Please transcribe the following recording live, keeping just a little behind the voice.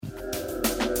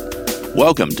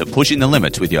Welcome to Pushing the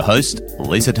Limits with your host,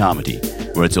 Lisa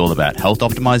Tamati, where it's all about health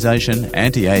optimization,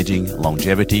 anti-aging,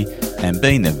 longevity, and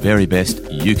being the very best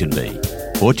you can be.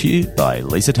 Brought to you by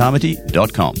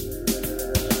lisatamati.com.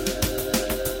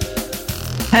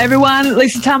 Hey everyone,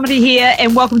 Lisa Tamati here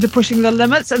and welcome to Pushing the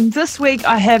Limits. And this week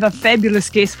I have a fabulous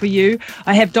guest for you.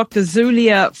 I have Dr.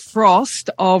 Zulia Frost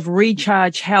of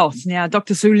Recharge Health. Now,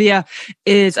 Dr. Zulia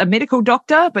is a medical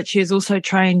doctor, but she is also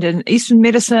trained in Eastern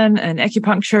medicine and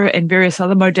acupuncture and various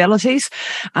other modalities.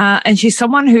 And she's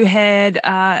someone who had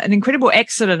an incredible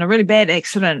accident, a really bad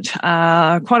accident,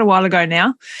 quite a while ago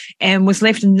now, and was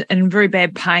left in very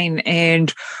bad pain.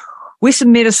 And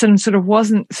Western medicine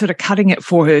wasn't cutting it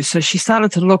for her. So she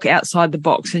started to look outside the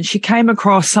box and she came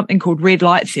across something called red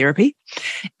light therapy.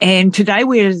 And today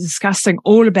we're discussing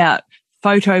all about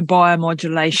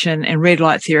photobiomodulation and red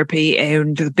light therapy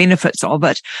and the benefits of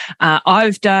it.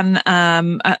 I've done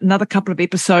another couple of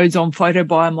episodes on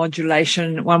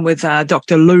photobiomodulation, one with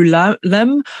Dr. Lou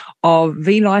Lim of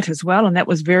V-Light as well, and that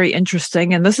was very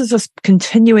interesting. And this is just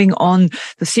continuing on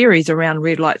the series around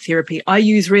red light therapy. I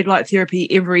use red light therapy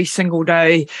every single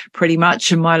day pretty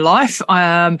much in my life,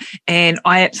 and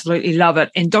I absolutely love it.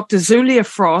 And Dr. Zulia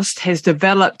Frost has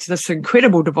developed this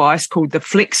incredible device called the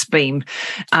Flex Beam,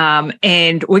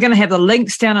 and we're going to have the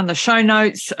links down in the show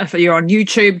notes. If you're on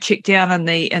YouTube, check down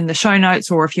in the show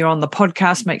notes, or if you're on the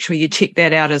podcast, make sure you check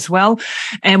that out as well.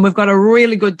 And we've got a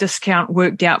really good discount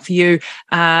worked out for you.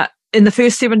 In the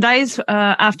first 7 days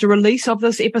after release of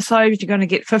this episode, you're going to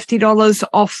get $50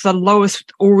 off the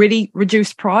lowest already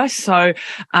reduced price. So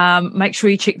make sure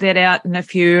you check that out. And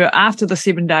if you're after the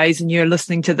 7 days and you're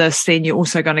listening to this, then you're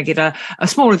also going to get a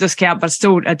smaller discount, but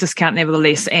still a discount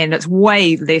nevertheless. And it's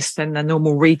way less than the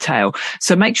normal retail.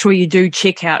 So make sure you do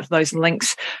check out those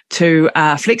links to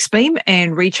FlexBeam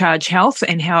and Recharge Health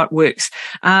and how it works.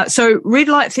 So red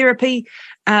light therapy.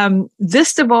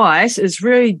 This device is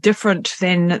really different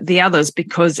than the others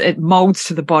because it molds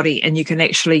to the body and you can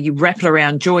actually wrap it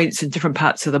around joints in different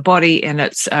parts of the body, and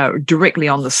it's directly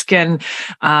on the skin.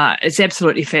 It's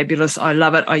absolutely fabulous. I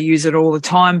love it. I use it all the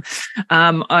time.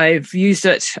 I've used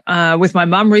it with my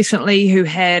mum recently who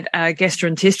had a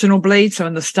gastrointestinal bleed, so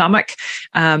in the stomach,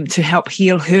 to help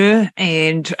heal her.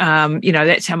 And,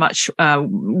 that's how much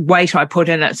weight I put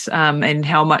in it and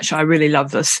how much I really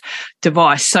love this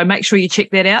device. So make sure you check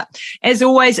that out. As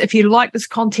always, if you like this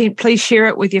content, please share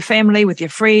it with your family, with your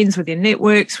friends, with your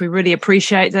networks. We really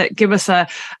appreciate that. Give us a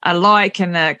like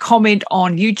and a comment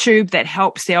on YouTube. That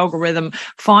helps the algorithm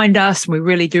find us. We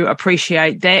really do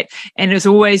appreciate that. And as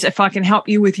always, if I can help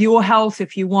you with your health,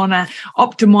 if you want to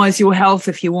optimize your health,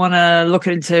 if you want to look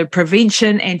into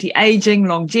prevention, anti-aging,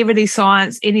 longevity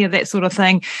science, any of that sort of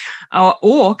thing,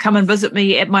 or come and visit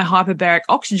me at my hyperbaric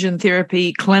oxygen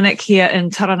therapy clinic here in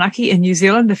Taranaki in New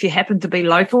Zealand. If you happen to be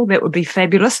local, that would be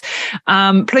fabulous.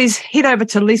 Please head over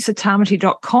to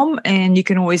lisatamati.com and you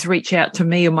can always reach out to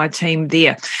me or my team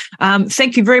there.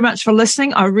 Thank you very much for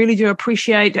listening. I really do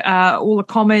appreciate all the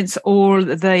comments, all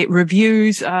the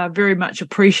reviews, very much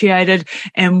appreciated.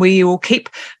 And we will keep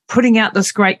putting out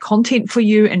this great content for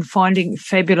you and finding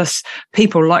fabulous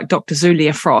people like Dr.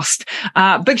 Zulia Frost.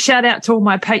 Big shout out to all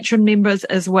my Patreon members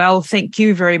as well. Thank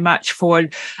you very much for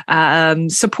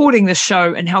supporting the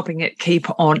show and helping it keep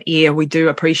on air. We do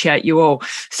appreciate you all.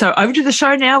 So over to the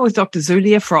show now with Dr.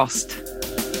 Zulia Frost.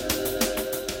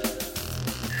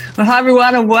 Well, hi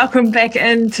everyone and welcome back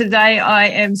in today. I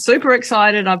am super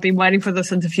excited. I've been waiting for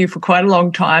this interview for quite a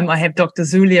long time. I have Dr.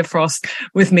 Zulia Frost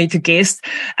with me to guest.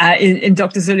 And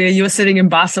Dr. Zulia, you're sitting in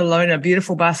Barcelona,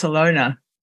 beautiful Barcelona.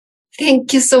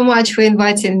 Thank you so much for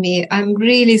inviting me. I'm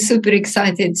really super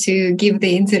excited to give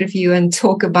the interview and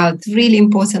talk about really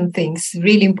important things,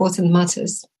 really important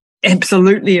matters.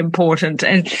 Absolutely important.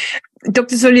 And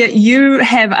Dr. Zulia, you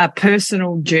have a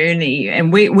personal journey,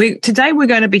 and today we're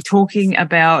going to be talking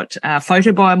about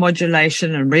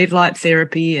photobiomodulation and red light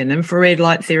therapy and infrared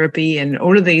light therapy and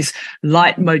all of these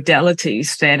light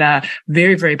modalities that are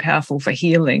very, very powerful for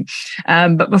healing.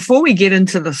 But before we get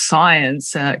into the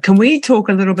science, can we talk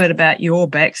a little bit about your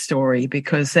backstory?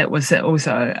 Because that was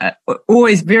also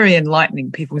always very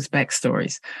enlightening, people's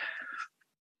backstories.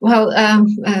 Well,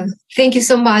 thank you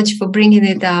so much for bringing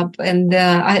it up. And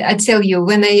I tell you,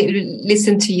 when I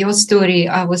listened to your story,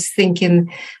 I was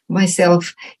thinking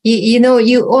myself,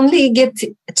 you only get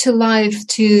to life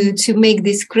to make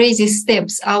these crazy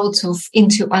steps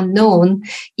into unknown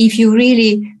if you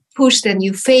really pushed and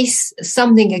you face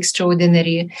something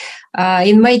extraordinary.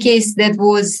 In my case, that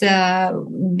was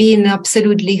being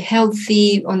absolutely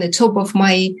healthy, on the top of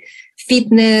my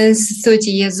fitness, 30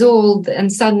 years old,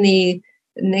 and suddenly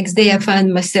next day I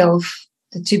find myself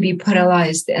to be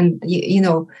paralyzed. And,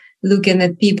 looking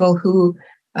at people who,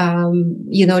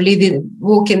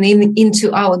 walking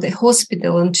into out the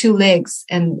hospital on two legs,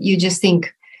 and you just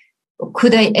think,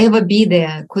 could I ever be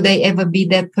there? Could I ever be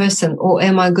that person? Or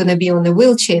am I going to be on a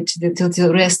wheelchair till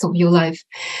the rest of your life?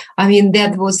 I mean,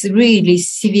 that was really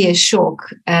severe shock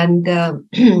and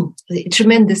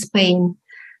tremendous pain,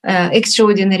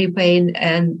 extraordinary pain.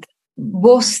 And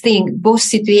both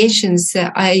situations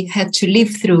I had to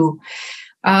live through.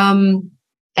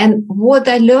 And what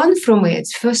I learned from it,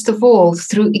 first of all,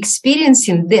 through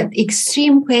experiencing that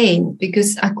extreme pain,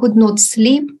 because I could not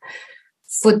sleep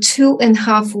for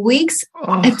 2.5 weeks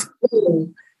at all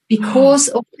because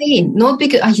of pain. Not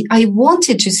because I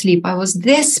wanted to sleep. I was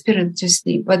desperate to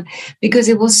sleep, but because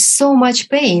it was so much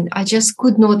pain, I just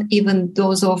could not even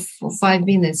doze off for 5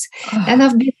 minutes. And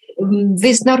I've been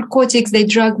with narcotics, they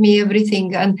drugged me,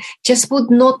 everything, and just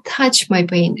would not touch my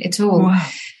pain at all. Wow.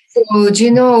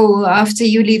 So, after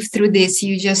you live through this,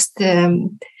 you just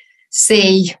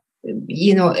say,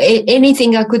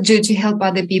 anything I could do to help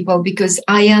other people, because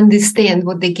I understand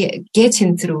what they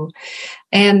getting through.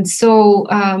 And so,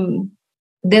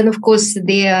 then of course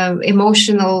the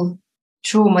emotional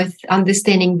trauma,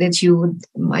 understanding that you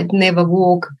might never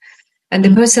walk. And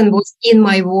the person was in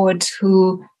my ward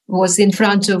who was in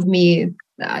front of me,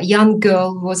 a young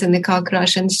girl was in a car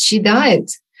crash, and she died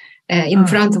in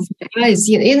front of my eyes.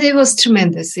 It was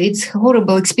tremendous. It's a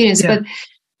horrible experience, but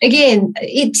again,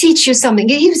 it teaches you something.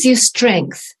 It gives you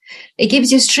strength. It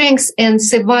gives you strength, and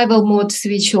survival mode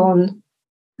switches on.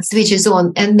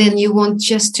 And then you want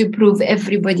just to prove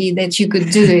everybody that you could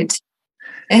do it.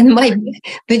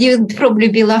 But you'd probably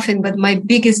be laughing, but my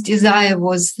biggest desire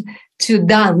was to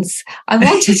dance. I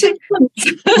wanted to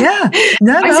dance.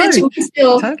 I said to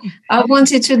myself, totally. I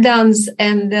wanted to dance,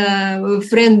 and a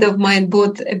friend of mine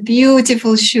bought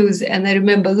beautiful shoes, and I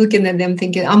remember looking at them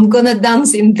thinking, I'm gonna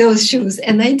dance in those shoes,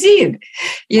 and I did.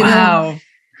 Wow.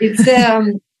 It's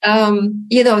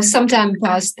some time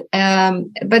passed,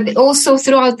 but also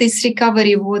throughout this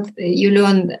recovery, what you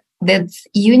learn that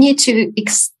you need to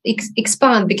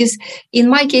expand, because in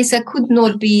my case, I could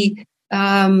not be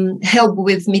help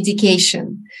with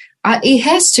medication. It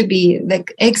has to be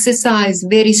like exercise,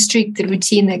 very strict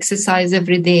routine exercise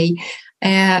every day.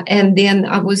 And then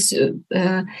I was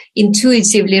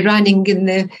intuitively running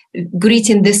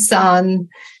greeting the sun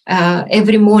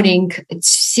every morning,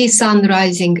 see sun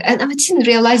rising. And I didn't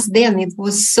realize then it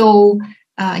was so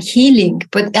healing,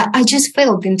 but I just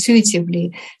felt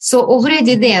intuitively. So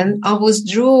already then I was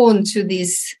drawn to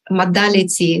this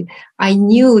modality. I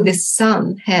knew the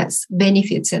sun has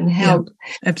benefits and help.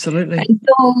 Yeah, absolutely. And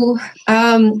so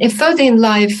further in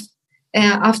life,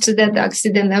 after that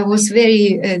accident, I was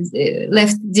very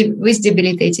left with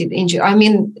debilitated injury. I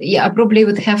mean, I probably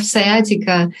would have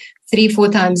sciatica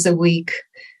 3-4 times a week.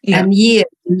 And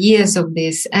years of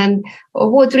this. And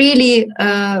what really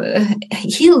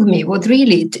healed me, what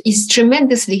really is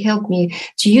tremendously helped me,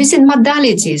 to use in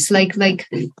modalities like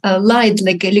light,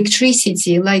 like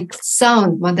electricity, like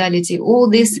sound modality, all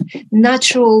this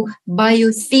natural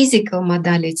biophysical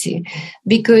modality,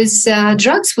 because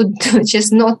drugs would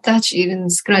just not touch, even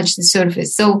scratch the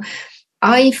surface. So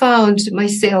I found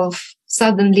myself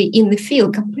suddenly in the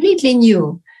field completely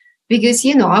new. Because,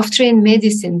 I've trained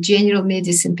medicine, general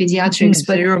medicine, pediatrics.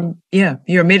 But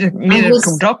you're a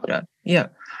medical doctor. Yeah.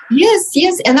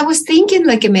 Yes. And I was thinking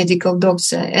like a medical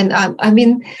doctor. And I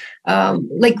mean,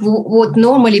 like what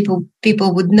normally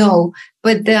people would know.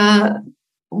 But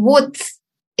what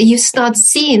you start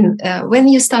seeing, when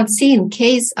you start seeing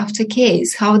case after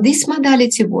case, how this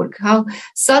modality work, how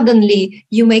suddenly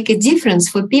you make a difference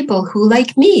for people who,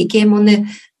 like me, came on a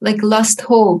last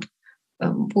hope.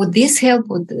 Would this help?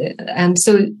 And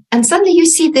suddenly you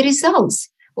see the results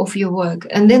of your work.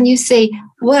 And then you say,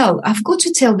 well, I've got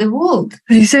to tell the world.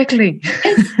 Exactly.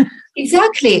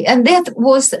 Exactly. And that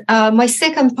was my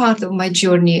second part of my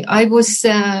journey. I was,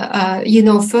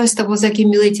 first I was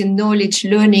accumulating knowledge,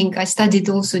 learning. I studied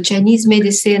also Chinese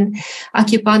medicine,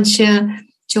 acupuncture,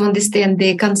 to understand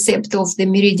the concept of the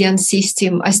meridian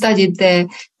system. I studied the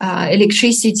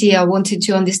electricity. I wanted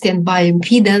to understand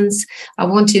bioimpedance.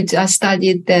 I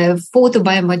studied the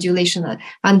photobiomodulation,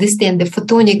 understand the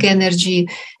photonic energy,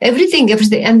 everything.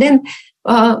 And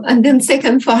then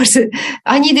second part,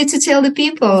 I needed to tell the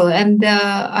people, and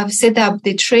I've set up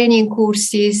the training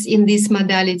courses in these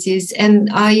modalities, and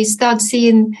I start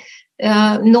seeing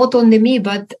not only me,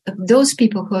 but those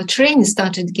people who are trained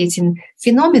started getting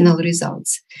phenomenal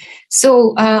results.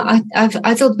 So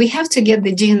I thought we have to get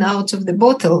the gin out of the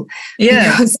bottle,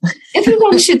 because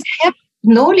everyone should have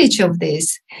knowledge of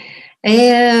this.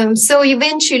 So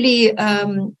eventually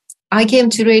I came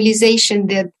to realization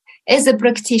that as a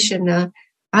practitioner,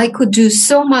 I could do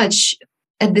so much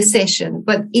at the session,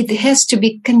 but it has to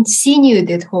be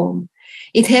continued at home.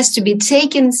 It has to be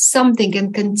taken something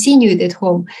and continued at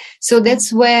home. So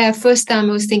that's where first time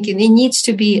I was thinking it needs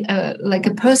to be like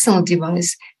a personal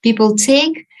device. People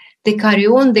take, they carry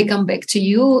on, they come back to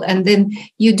you, and then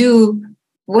you do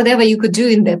whatever you could do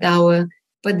in that hour,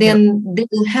 but then they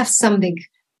will have something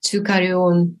to carry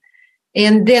on.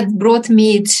 And that brought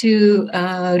me to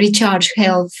Recharge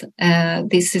Health.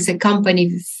 This is a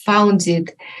company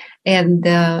founded, and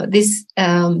this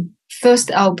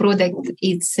first our product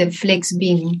is a Flex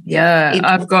Beam. Yeah,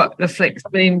 I've got the Flex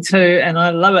Beam too, and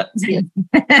I love it. Yeah.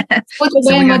 So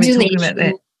we're going to be talking about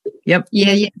that. Yep.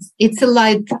 Yeah, yes. It's a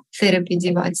light therapy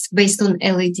device based on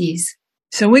LEDs.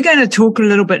 So we're going to talk a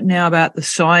little bit now about the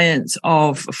science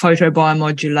of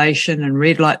photobiomodulation and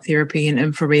red light therapy and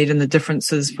infrared and the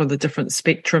differences for the different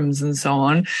spectrums and so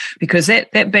on, because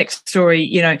that backstory,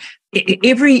 you know,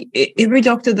 every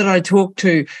doctor that I talk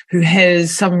to who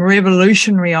has some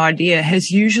revolutionary idea has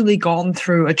usually gone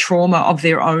through a trauma of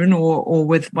their own or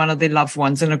with one of their loved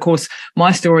ones. And of course,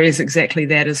 my story is exactly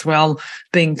that as well,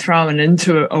 being thrown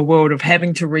into a world of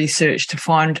having to research to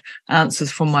find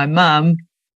answers for my mum.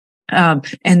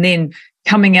 And then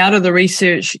coming out of the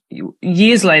research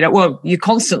years later, well, you're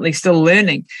constantly still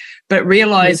learning, but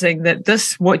realizing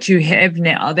that what you have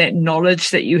now, that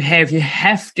knowledge that you have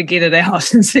to get it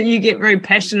out. And so you get very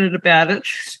passionate about it.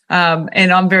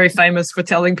 And I'm very famous for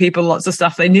telling people lots of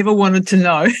stuff they never wanted to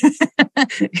know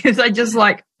because I just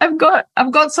like, I've got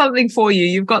something for you.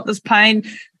 You've got this pain.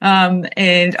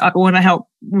 And I want to help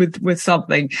with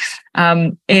something.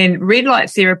 And red light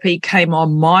therapy came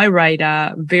on my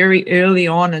radar very early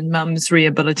on in Mum's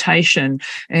rehabilitation.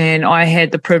 And I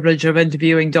had the privilege of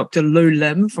interviewing Dr. Lou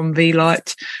Lim from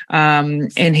V-Light.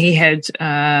 And he had,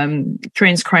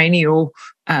 transcranial,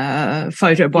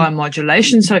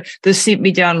 photobiomodulation. So this sent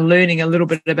me down learning a little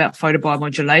bit about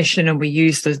photobiomodulation, and we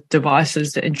use the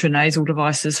devices, the intranasal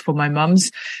devices for my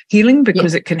mum's healing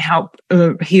because it can help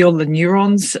heal the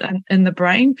neurons in the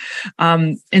brain.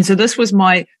 And so this was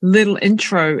my little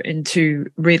intro into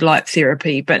red light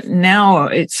therapy, but now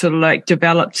it's sort of like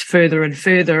developed further and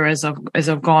further as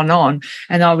I've gone on.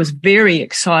 And I was very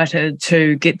excited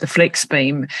to get the Flex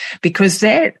Beam because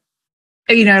that,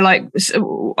 you know, like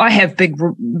I have big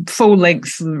full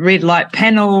length red light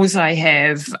panels. I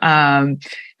have,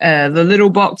 the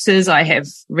little boxes. I have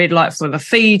red light for the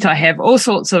feet. I have all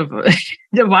sorts of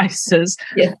devices.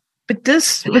 Yeah. But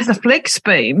this with the Flex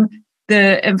Beam,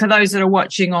 and for those that are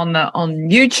watching on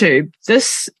YouTube,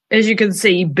 this, as you can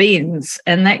see, bends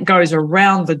and that goes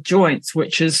around the joints,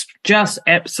 which is just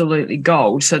absolutely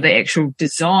gold. So the actual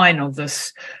design of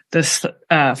this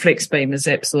Flex Beam is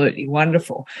absolutely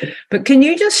wonderful. But can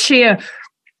you just share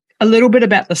a little bit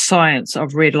about the science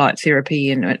of red light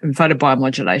therapy and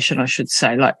photobiomodulation, I should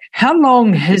say? Like, how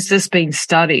long has this been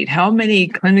studied? How many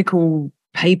clinical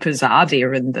papers are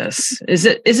there in this? Is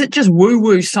it just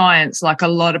woo-woo science like a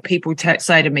lot of people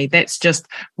say to me? That's just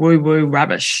woo-woo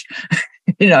rubbish,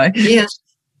 you know? Yeah.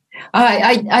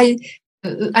 I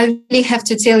really have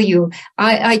to tell you,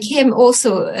 I came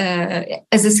also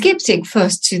as a skeptic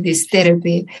first to this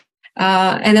therapy.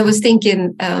 And I was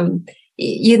thinking,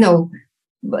 you know,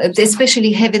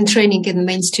 especially having training in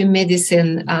mainstream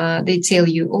medicine, they tell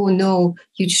you, oh no,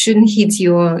 you shouldn't hit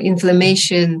your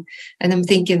inflammation. And I'm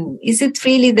thinking, is it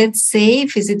really that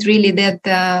safe? Is it really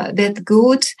that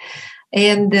good?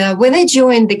 And when I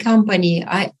joined the company,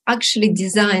 I actually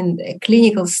designed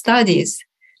clinical studies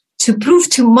to prove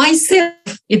to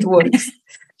myself it works.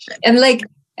 and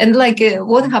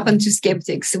what happened to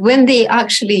skeptics when they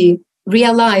actually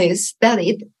realize that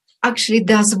it actually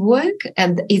does work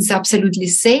and it's absolutely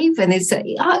safe and it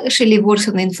actually works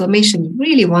on inflammation.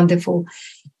 Really wonderful.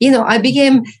 You know, I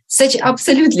became such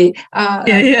absolutely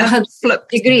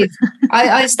degrees.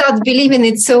 I start believing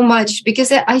it so much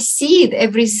because I see it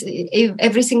every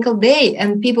single day,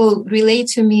 and people relate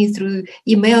to me through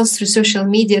emails, through social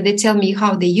media. They tell me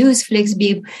how they use Flex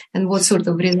Beam and what sort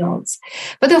of results.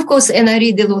 But of course, and I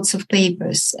read lots of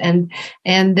papers. And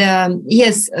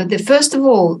yes, first of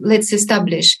all, let's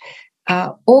establish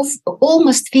of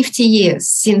almost 50 years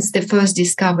since the first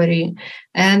discovery.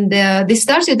 And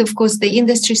the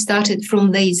industry started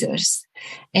from lasers.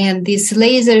 And these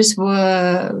lasers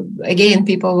were, again,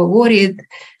 people were worried.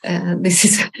 This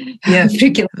is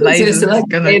freaking lasers,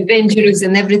 like dangerous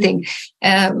and everything.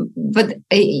 But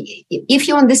if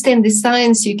you understand the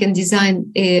science, you can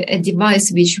design a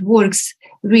device which works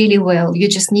really well. You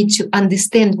just need to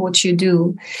understand what you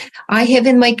do. I have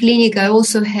in my clinic, I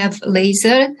also have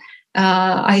laser.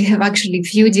 I have actually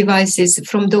few devices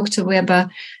from Dr. Weber.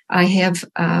 I have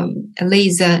a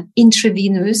laser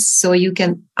intravenous, so you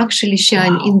can actually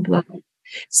shine in blood.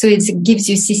 So it gives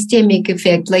you systemic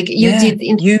effect, like you did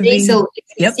in nasal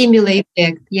stimulate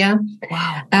effect. Yeah.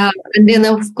 Wow. And then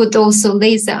I've got also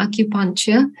laser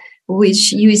acupuncture,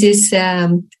 which uses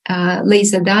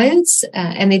laser diodes,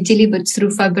 and it delivered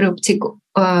through fiber optic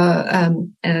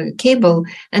cable,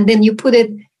 and then you put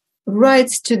it right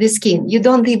to the skin. You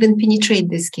don't even penetrate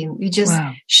the skin. You just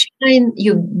shine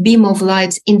your beam of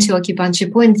light into acupuncture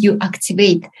point. You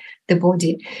activate the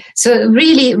body. So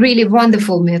really, really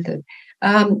wonderful method.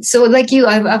 So like you,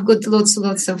 I've got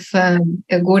lots of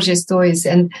gorgeous toys,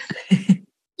 and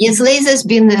yes, laser's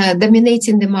been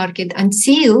dominating the market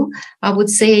until I would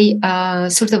say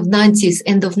sort of 90s,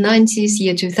 end of 90s,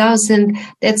 year 2000.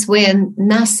 That's when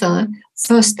NASA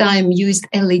first time used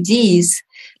LEDs,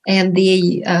 and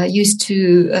they used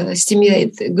to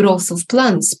stimulate the growth of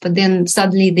plants. But then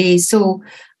suddenly they saw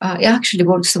it actually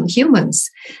works on humans,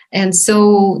 and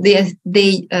so they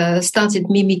started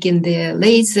mimicking the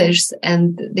lasers,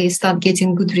 and they start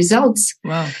getting good results.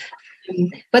 Wow.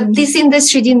 But this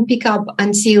industry didn't pick up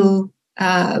until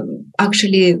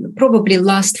actually probably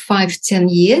last 5-10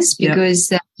 years, because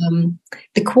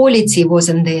the quality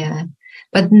wasn't there.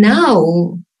 But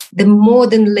now the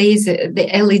modern laser,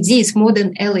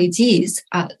 modern LEDs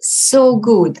are so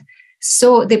good.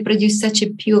 So they produce such a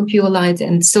pure light.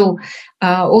 And so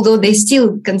although they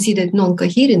still considered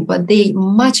non-coherent, but they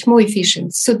much more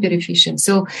efficient, super efficient.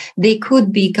 So they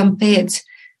could be compared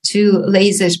to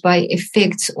lasers by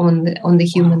effects on the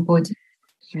human body.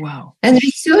 Wow. And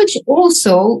research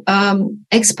also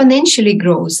exponentially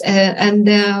grows. And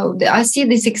I see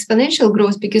this exponential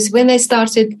growth because when I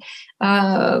started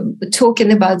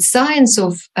talking about science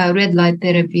of red light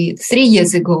therapy 3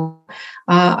 years ago,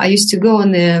 I used to go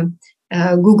on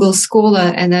Google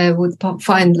Scholar, and I would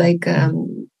find like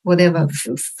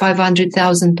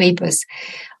 500,000 papers.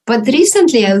 But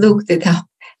recently I looked it up.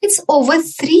 It's over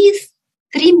 3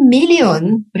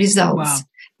 million results.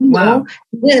 Wow.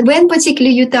 When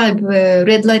particularly you type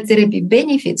red light therapy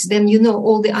benefits, then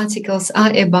all the articles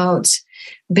are about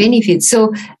benefits.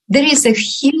 So there is a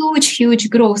huge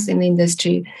growth in the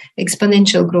industry,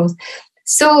 exponential growth.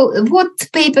 So what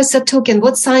papers are talking,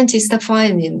 what scientists are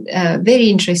finding, very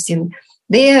interesting.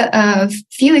 There are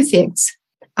few effects.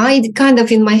 I kind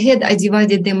of, in my head, I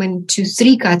divided them into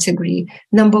 3 categories.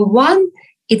 Number 1,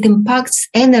 it impacts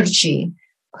energy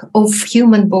of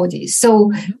human bodies. So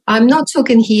I'm not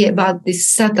talking here about this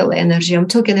subtle energy. I'm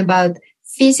talking about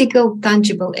physical,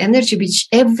 tangible energy, which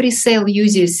every cell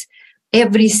uses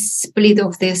every split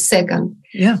of the second.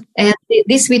 Yeah. And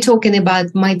this we're talking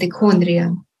about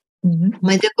mitochondria. Mm-hmm.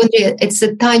 Mitochondria, it's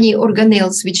a tiny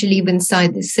organelles which live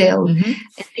inside the cell. Mm-hmm.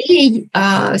 They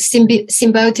are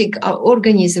symbiotic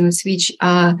organisms which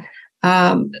are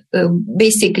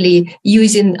basically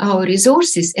using our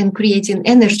resources and creating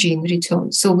energy in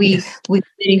return. So we're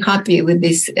very happy with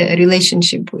this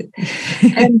relationship with.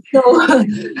 And so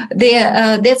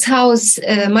that's how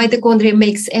mitochondria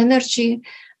makes energy.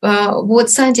 What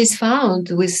scientists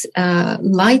found with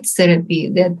light therapy,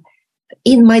 that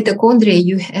in mitochondria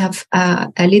you have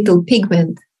a little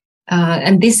pigment,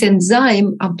 and this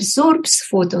enzyme absorbs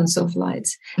photons of light,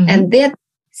 and that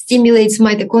stimulates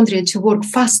mitochondria to work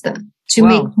faster, to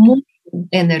make more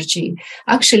energy.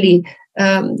 Actually,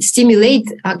 stimulate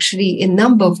a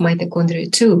number of mitochondria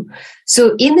too.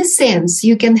 So in a sense,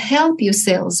 you can help your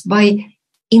cells by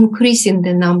increasing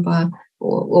the number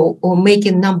or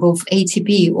making number of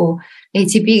ATP or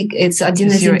ATP. It's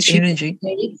adenosine energy.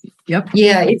 Yep.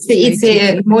 Yeah, it's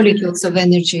a molecules of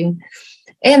energy.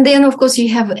 And then, of course, you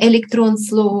have electron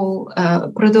flow,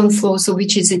 proton flow, so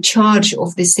which is a charge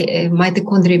of this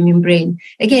mitochondrial membrane.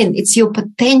 Again, it's your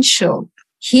potential,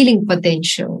 healing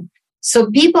potential. So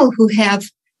people who have,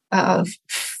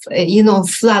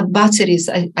 flat batteries,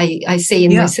 I say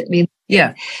in this,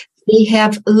 they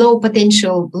have low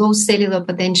potential, low cellular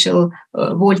potential,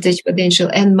 voltage potential,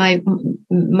 and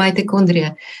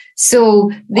mitochondria. So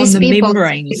these people,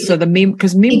 membranes. So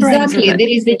because membranes exactly, there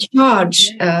is a charge,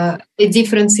 a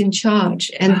difference in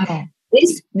charge, and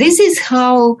this is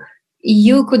how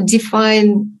you could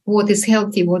define what is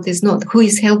healthy, what is not, who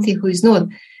is healthy, who is not.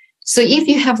 So if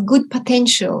you have good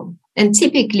potential, and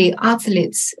typically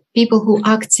athletes, people who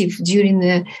are active during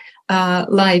the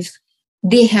life,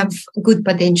 they have good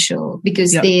potential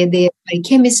because their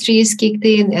chemistry is kicked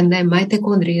in and their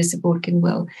mitochondria is working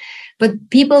well.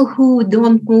 But people who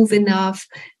don't move enough,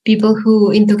 people who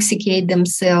intoxicate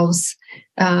themselves,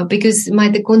 because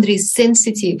mitochondria is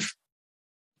sensitive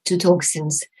to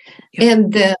toxins.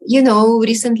 And,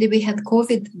 recently we had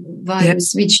COVID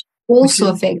virus, which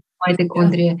also affects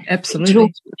mitochondria. Yeah,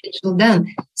 absolutely. Done.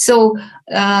 So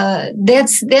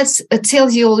that's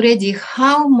tells you already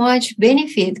how much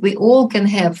benefit we all can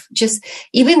have. Just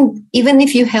even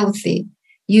if you're healthy,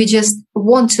 you just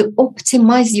want to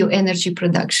optimize your energy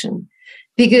production,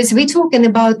 because we're talking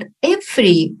about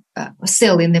every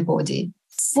cell in the body.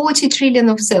 40 trillion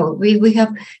of cells. We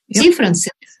have different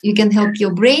cells. You can help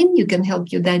your brain. You can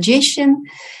help your digestion.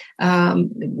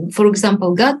 For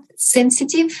example, gut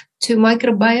sensitive to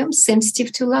microbiome,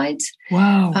 sensitive to light.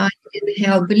 Wow. You can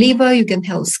help liver. You can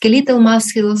help skeletal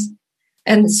muscles,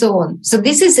 and so on. So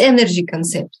this is energy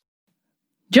concept.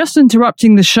 Just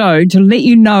interrupting the show to let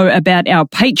you know about our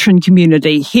patron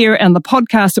community here on the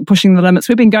podcast at Pushing the Limits.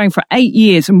 We've been going for 8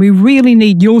 years, and we really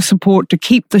need your support to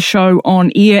keep the show on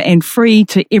air and free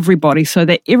to everybody, so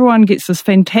that everyone gets this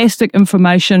fantastic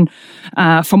information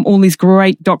from all these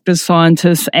great doctors,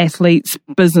 scientists, athletes,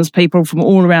 business people from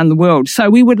all around the world. So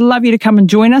we would love you to come and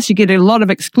join us. You get a lot of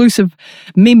exclusive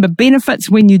member benefits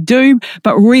when you do,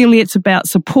 but really it's about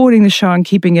supporting the show and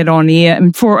keeping it on air.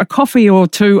 And for a coffee or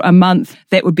two a month,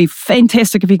 that would be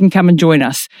fantastic if you can come and join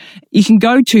us. You can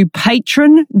go to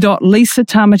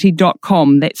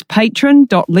patron.lisatamati.com. That's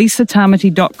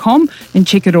patron.lisatamati.com and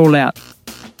check it all out.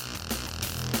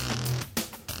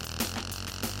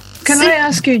 Can I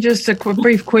ask you just a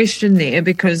brief question there?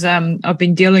 Because I've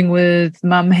been dealing with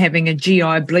Mum having a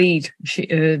GI bleed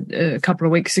a couple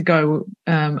of weeks ago,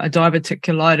 a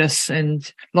diverticulitis,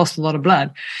 and lost a lot of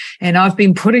blood. And I've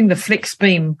been putting the flex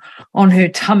beam on her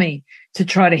tummy to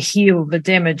try to heal the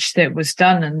damage that was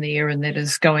done in there and that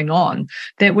is going on.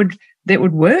 That would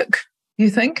work, you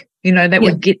think? You know, that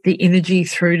would get the energy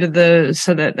through to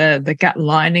so that the gut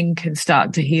lining can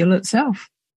start to heal itself.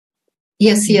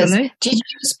 Yes. Did you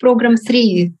use program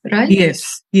 3, right?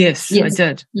 Yes, I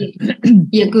did.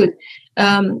 Yeah, good.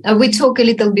 We talk a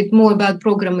little bit more about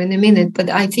program in a minute, but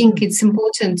I think it's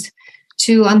important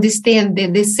to understand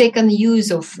that the second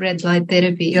use of red light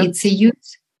therapy, it's a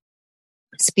use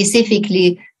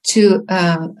specifically to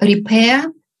repair,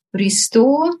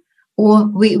 restore, or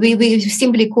we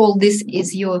simply call this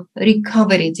is your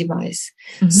recovery device.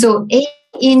 Mm-hmm. So any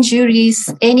injuries,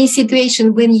 any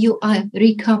situation when you are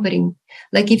recovering,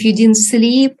 like if you didn't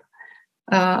sleep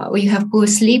or you have poor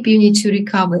sleep, you need to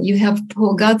recover. You have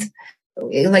poor gut,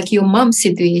 like your mom's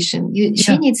situation,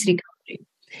 she needs recovery.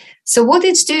 So what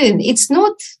it's doing, it's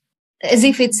not as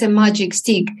if it's a magic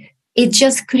stick. It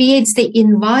just creates the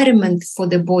environment for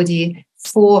the body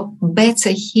for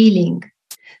better healing.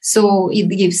 So it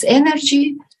gives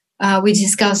energy. We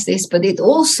discussed this, but it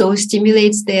also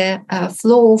stimulates the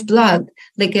flow of blood,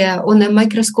 like on a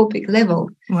microscopic level.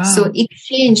 Wow. So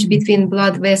exchange between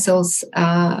blood vessels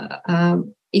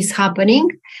is happening,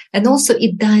 and also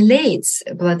it dilates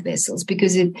blood vessels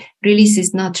because it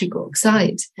releases nitric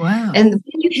oxide. Wow. And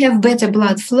when you have better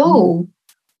blood flow,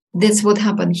 that's what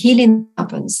happens. Healing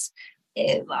happens.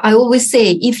 I always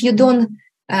say, if you don't,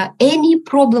 any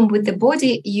problem with the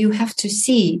body, you have to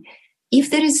see if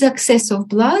there is excess of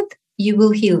blood, you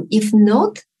will heal. If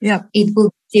not, it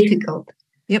will be difficult.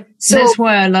 Yep. So that's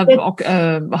why I love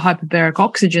hyperbaric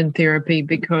oxygen therapy,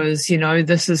 because, you know,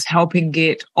 this is helping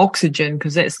get oxygen,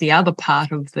 because that's the other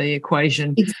part of the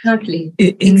equation. Exactly.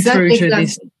 Through to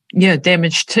this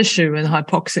damaged tissue and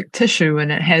hypoxic tissue. And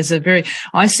it has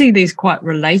I see these quite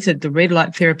related, the red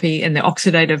light therapy and the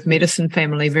oxidative medicine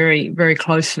family, very, very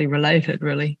closely related,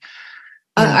 really.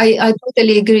 I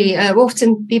totally agree.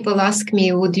 Often people ask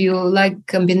me, would you like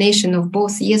combination of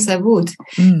both? Yes, I would.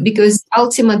 Because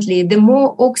ultimately, the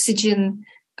more oxygen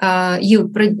you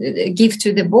give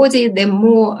to the body, the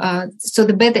more, so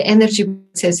the better energy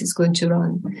process is going to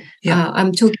run.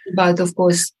 I'm talking about, of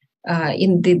course,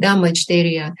 in the damaged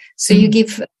area. So you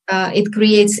give,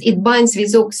 it binds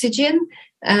with oxygen,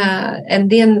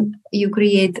 and then you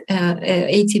create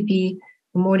ATP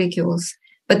molecules.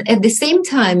 But at the same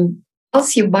time,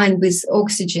 once you bind with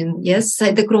oxygen,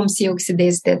 cytochrome C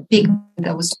oxidase, that pigment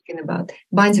I was talking about,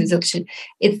 binds with oxygen,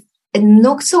 it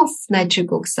knocks off nitric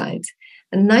oxide.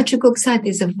 And nitric oxide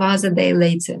is a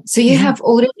vasodilator. So you have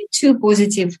already 2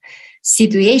 positive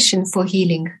situations for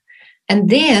healing. And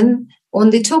then on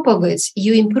the top of it,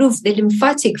 you improve the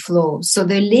lymphatic flow. So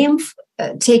the lymph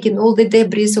taking all the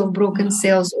debris of broken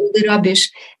cells, all the rubbish,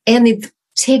 and it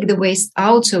take the waste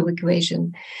out of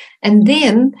equation. And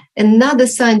then another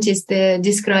scientist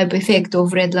described effect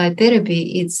of red light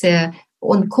therapy. It's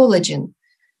on collagen.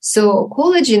 So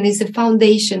collagen is the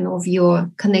foundation of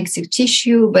your connective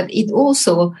tissue, but it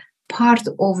also part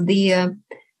of the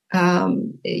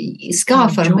scar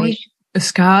formation. A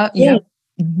scar, yeah.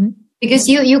 Mm-hmm. Because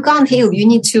you can't heal. You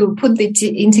need to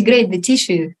integrate the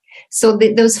tissue. So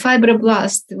those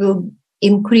fibroblasts will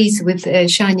increase with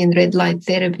shining red light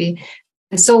therapy.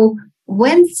 And so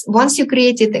once you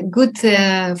created a good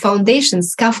foundation,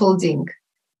 scaffolding,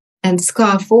 and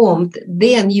scar formed,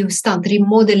 then you start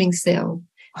remodeling cell.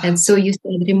 Wow. And so you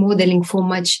start remodeling for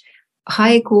much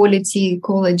higher quality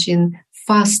collagen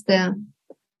faster.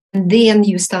 And then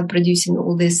you start producing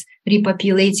all this,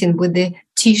 repopulating with the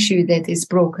tissue that is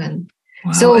broken.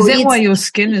 Wow. So is that why your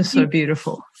skin is so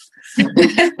beautiful?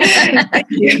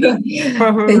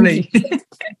 Probably.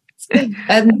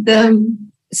 And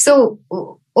so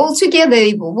altogether,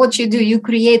 what you do, you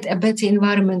create a better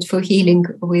environment for healing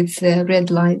with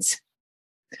red lights.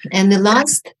 And the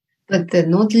last, but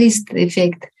not least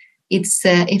effect, it's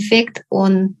effect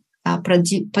on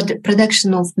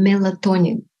production of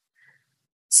melatonin.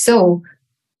 So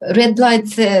red light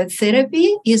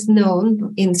therapy is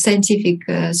known in scientific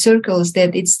circles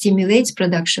that it stimulates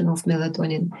production of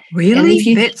melatonin.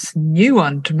 Really? That's new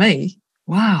one to me.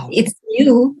 Wow. It's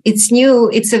new.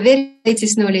 It's a very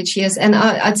latest knowledge, yes. And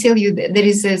I tell you, there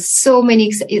is so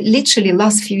many, literally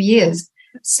last few years,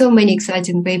 so many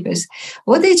exciting papers.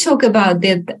 What they talk about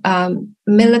that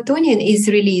melatonin is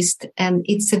released, and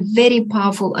it's a very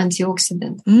powerful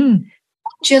antioxidant. Not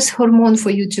just hormone for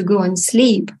you to go and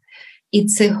sleep.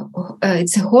 It's a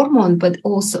hormone, but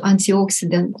also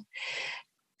antioxidant.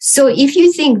 So if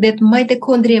you think that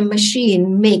mitochondrial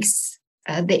machine makes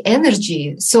the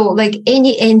energy, so like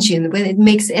any engine, when it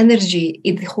makes energy,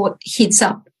 it heats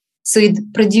up. So it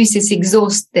produces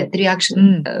exhaust, that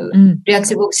reaction,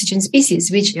 reactive oxygen species,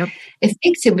 which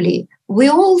effectively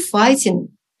we're all fighting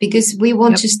because we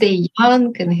want to stay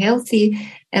young and healthy.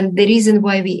 And the reason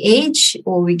why we age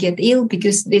or we get ill,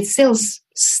 because the cells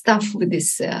stuff with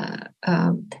this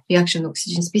reaction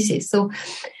oxygen species. So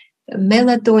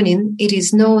melatonin, it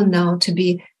is known now to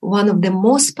be one of the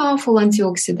most powerful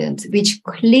antioxidants, which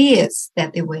clears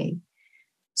that away.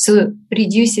 So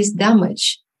reduces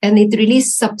damage. And it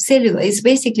releases subcellular. It's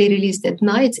basically released at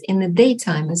night in the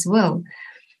daytime as well.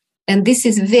 And this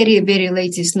is very, very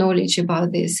latest knowledge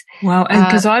about this. Wow. And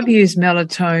because I've used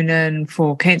melatonin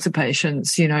for cancer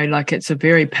patients, like it's a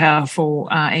very powerful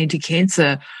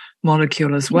anti-cancer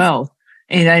molecule as well.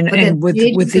 And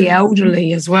with the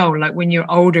elderly as well, like when you're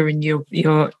older and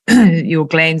your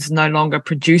glands no longer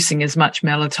producing as much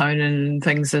melatonin and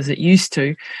things as it used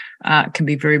to, it can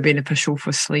be very beneficial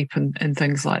for sleep and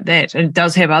things like that. And it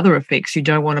does have other effects. You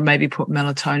don't want to maybe put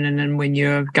melatonin in when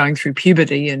you're going through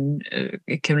puberty, and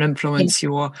it can influence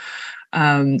your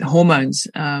hormones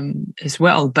as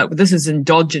well. But this is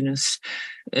endogenous.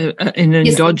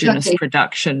 Endogenous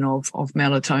production of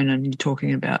melatonin you're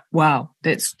talking about. Wow,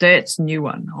 that's new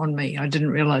one on me. I didn't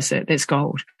realize that. That's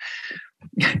gold.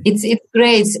 It's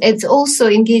great. It's also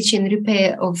engaged in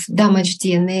repair of damaged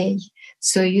DNA.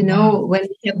 So when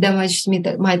we have damaged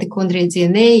mitochondrial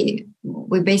DNA,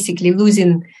 we're basically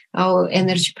losing our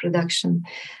energy production.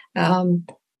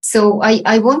 So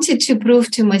I wanted to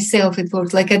prove to myself it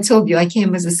worked. Like I told you, I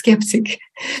came as a skeptic.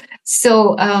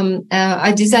 So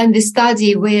I designed this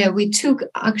study where we took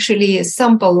actually a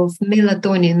sample of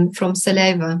melatonin from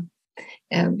saliva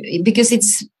because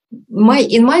it's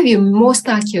in my view most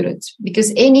accurate,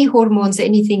 because any hormones,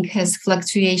 anything has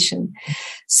fluctuation.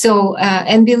 So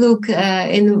and we look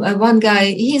in one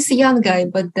guy, he's a young guy,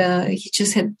 but he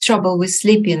just had trouble with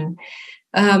sleeping.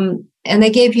 And I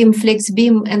gave him Flex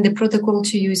Beam and the protocol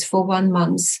to use for 1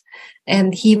 month.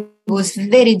 And he was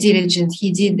very diligent.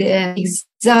 He did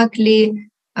exactly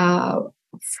 4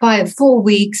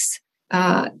 weeks,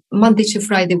 Monday to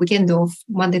Friday, weekend off,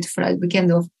 Monday to Friday,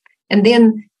 weekend off. And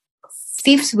then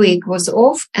 5th week was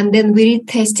off. And then we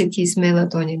retested his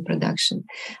melatonin production.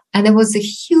 And there was a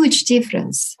huge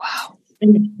difference. Wow.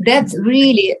 And that's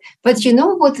really, but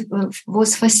what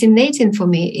was fascinating for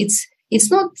me? It's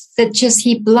not that just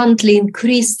he bluntly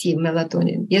increased the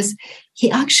melatonin. Yes, he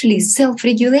actually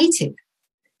self-regulated,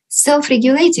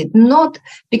 not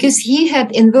because he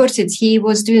had inverted. He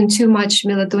was doing too much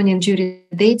melatonin during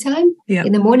the daytime. Yep.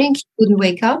 In the morning, he couldn't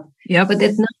wake up. Yep. But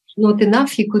at night, not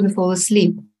enough. He couldn't fall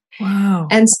asleep. Wow.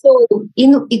 And so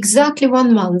in exactly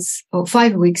 1 month, or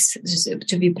 5 weeks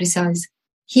to be precise,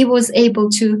 he was able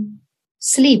to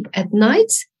sleep at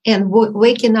night and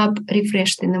waking up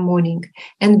refreshed in the morning.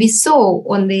 And we saw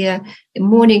on the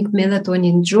morning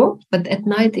melatonin drop, but at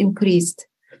night increased.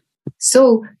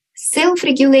 So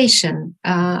self-regulation,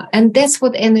 and that's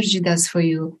what energy does for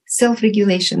you.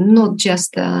 Self-regulation, not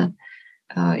just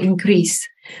increase.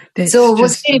 So I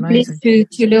was very pleased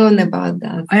to learn about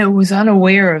that. I was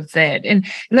unaware of that. And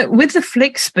look, with the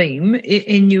Flex Beam,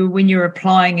 when you're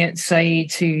applying it, say,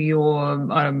 to your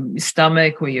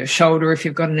stomach or your shoulder, if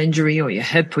you've got an injury, or your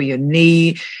hip or your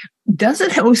knee, Does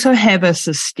it also have a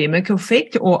systemic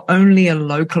effect or only a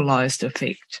localized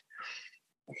effect?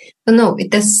 No, it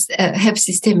does have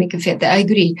systemic effect. I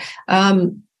agree.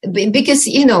 Because,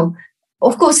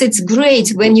 of course, it's great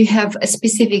when you have a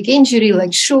specific injury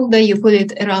like shoulder, you put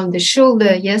it around the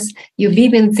shoulder. Yes, you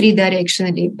beam in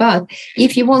 3-directionally. But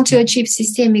if you want to achieve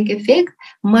systemic effect,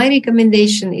 my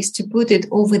recommendation is to put it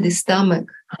over the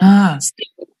stomach.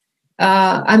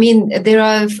 There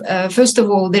are, first of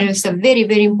all, there is a very,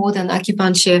 very important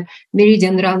acupuncture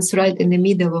meridian runs right in the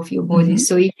middle of your body. Mm-hmm.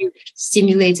 So if you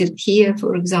stimulate it here,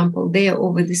 for example, there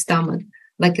over the stomach,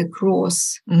 like a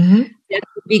cross, mm-hmm. that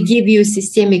will give you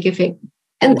systemic effect.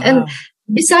 And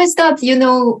besides that,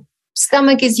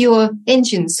 stomach is your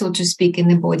engine, so to speak, in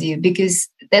the body, because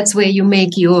that's where you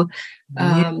make your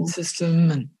immune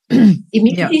system and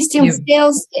immunity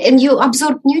cells, and you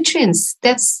absorb nutrients.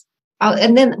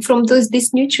 And then from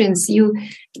these nutrients, you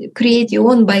create your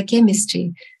own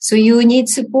biochemistry. So you need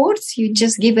support, you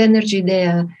just give energy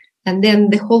there, and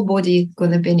then the whole body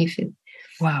gonna benefit.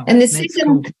 Wow. And the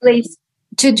second place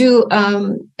to do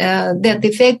that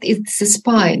effect is the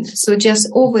spine. So just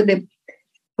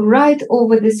right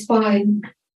over the spine,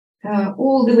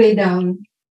 all the way down.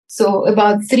 So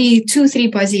about 3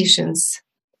 positions.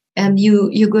 And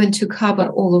you're going to cover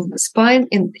all of the spine,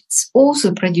 and it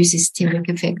also produces systemic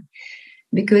effect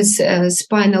because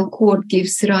spinal cord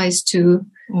gives rise to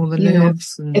all the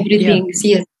nerves, and everything.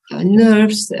 Yes,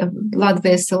 nerves, blood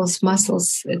vessels,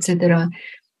 muscles, etc.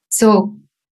 So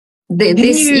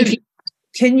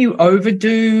can you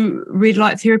overdo red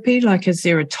light therapy? Like, is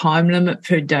there a time limit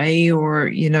per day, or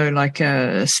like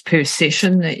a per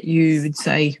session that you would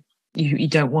say you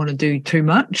don't want to do too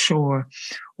much, or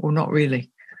not really?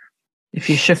 If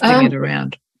you're shifting it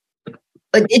around?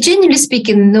 Generally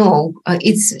speaking, no.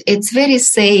 It's very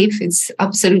safe. It's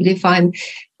absolutely fine.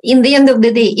 In the end of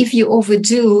the day, if you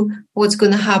overdo, what's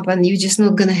going to happen? You're just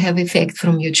not going to have effect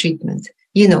from your treatment.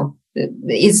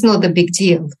 It's not a big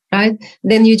deal, right?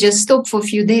 Then you just stop for a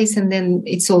few days and then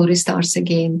it all restarts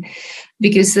again.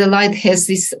 Because the light has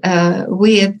this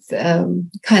weird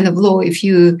kind of law. If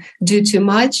you do too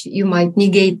much, you might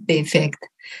negate the effect.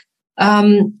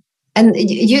 And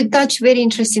you touch very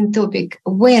interesting topic.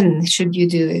 When should you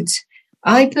do it?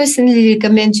 I personally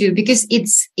recommend you, because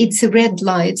it's a red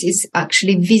light. It's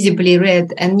actually visibly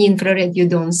red, and infrared you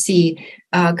don't see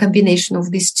a combination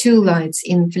of these two lights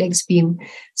in flex beam.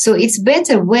 So it's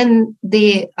better when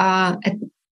they are at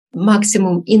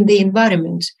maximum in the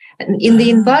environment. And in the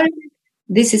environment,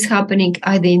 this is happening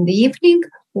either in the evening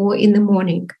or in the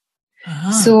morning.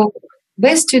 So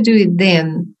best to do it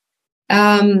then.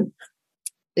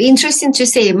 Interesting to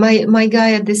say, my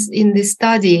guy in this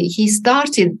study, he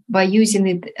started by using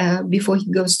it before he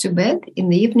goes to bed in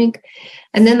the evening,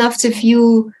 and then after a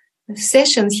few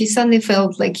sessions, he suddenly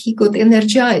felt like he got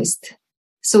energized.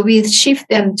 So we shift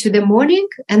them to the morning,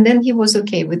 and then he was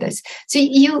okay with us. So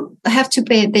you have to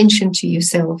pay attention to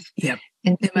yourself. Yeah,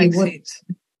 and that makes sense.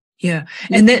 Yeah.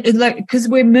 And that, like, because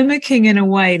we're mimicking in a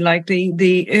way, like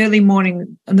the early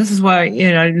morning, and this is why,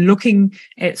 looking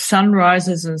at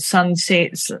sunrises and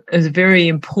sunsets is very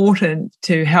important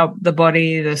to help the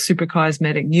body, the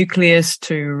suprachiasmatic nucleus,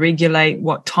 to regulate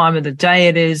what time of the day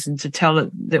it is and to tell it,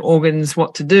 the organs,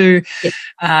 what to do.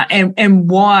 Yeah.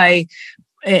 And why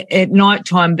at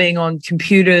nighttime being on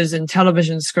computers and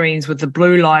television screens with the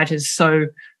blue light is so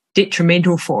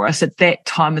detrimental for us at that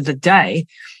time of the day.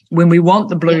 When we want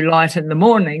the blue light in the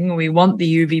morning, we want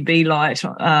the UVB light,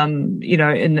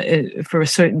 for a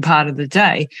certain part of the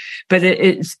day. But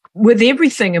it's with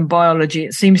everything in biology,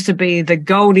 it seems to be the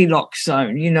Goldilocks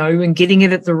zone, and getting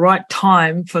it at the right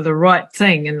time for the right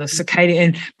thing. And the circadian,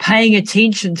 and paying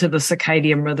attention to the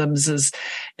circadian rhythms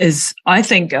is I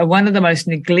think one of the most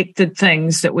neglected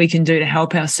things that we can do to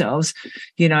help ourselves.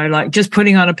 Like just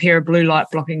putting on a pair of blue light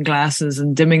blocking glasses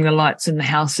and dimming the lights in the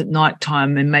house at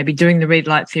nighttime, and maybe doing the red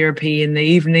light therapy in the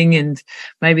evening and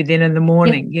maybe then in the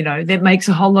morning. That makes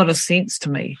a whole lot of sense to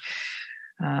me.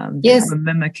 Yes, we're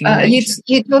mimicking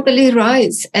you're totally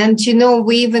right. And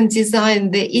we even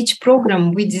designed each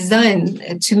program we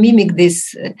design to mimic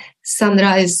this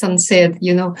sunrise, sunset,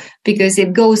 because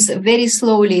it goes very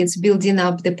slowly. It's building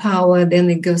up the power,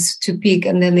 then it goes to peak,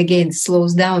 and then again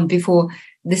slows down before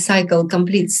the cycle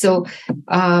completes. So,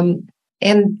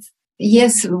 and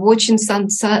yes, watching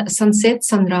sunset,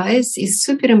 sunrise is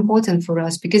super important for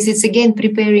us, because it's again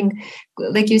preparing,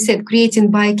 like you said, creating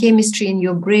biochemistry in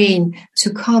your brain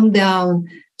to calm down,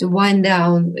 to wind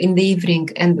down in the evening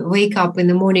and wake up in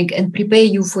the morning and prepare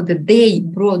you for the day,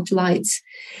 broad lights.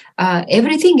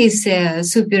 Everything is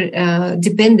super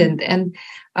dependent. And,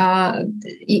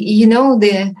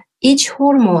 each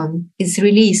hormone is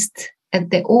released at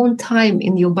their own time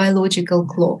in your biological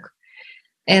clock.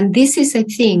 And this is, I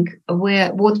think,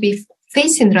 where what we're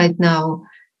facing right now,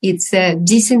 it's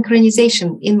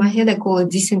desynchronization. In my head, I call it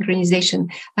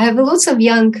desynchronization. I have lots of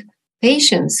young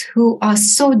patients who are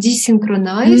so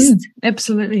desynchronized.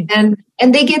 Absolutely. And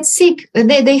they get sick.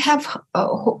 They have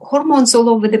hormones all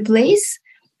over the place.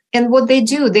 And what they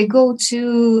do, they go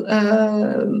to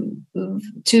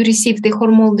receive the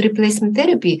hormone replacement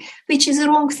therapy, which is the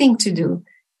wrong thing to do.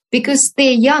 Because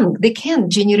they're young, they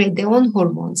can't generate their own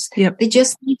hormones. Yep. They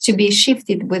just need to be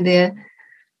shifted with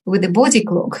the body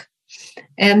clock.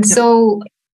 And so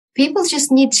people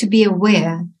just need to be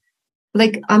aware.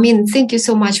 Thank you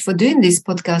so much for doing this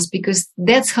podcast, because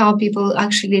that's how people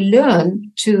actually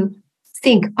learn to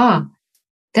think,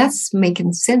 that's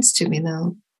making sense to me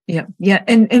now. Yeah. Yeah.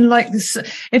 And like this,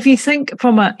 if you think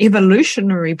from an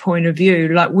evolutionary point of view,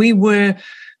 like we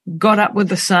got up with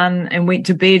the sun and went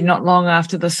to bed not long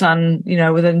after the sun,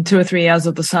 within 2 or 3 hours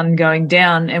of the sun going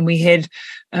down, and we had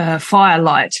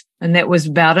firelight, and that was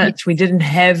about it. We didn't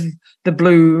have the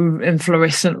blue and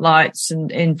fluorescent lights.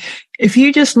 And if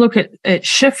you just look at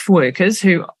shift workers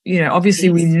who, obviously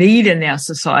we need in our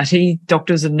society,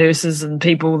 doctors and nurses and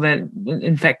people that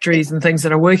in factories and things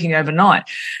that are working overnight.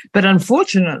 But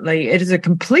unfortunately, it is a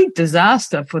complete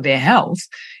disaster for their health.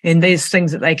 And there's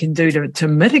things that they can do to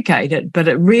mitigate it. But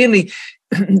it really,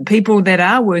 people that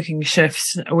are working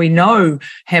shifts, we know,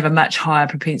 have a much higher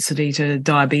propensity to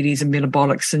diabetes and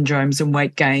metabolic syndromes and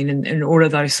weight gain and all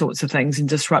of those sorts of things, and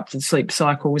disrupted sleep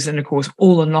cycles, and of course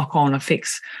all the knock-on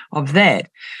effects of that.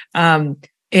 And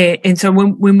so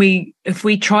if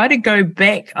we try to go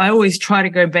back, I always try to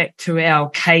go back to our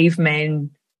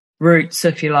caveman roots,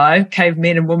 if you like,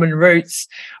 cavemen and women roots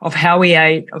of how we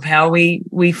ate, of how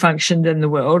we functioned in the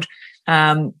world.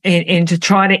 And to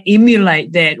try to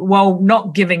emulate that while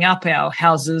not giving up our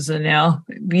houses and our,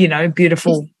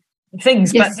 beautiful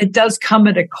things, but it does come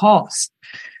at a cost.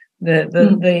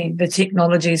 The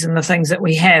technologies and the things that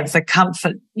we have, the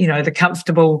comfort, the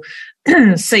comfortable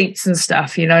seats and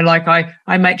stuff, like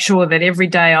I make sure that every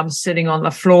day I'm sitting on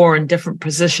the floor in different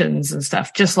positions and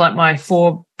stuff, just like my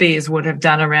forebears would have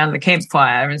done around the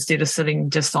campfire instead of sitting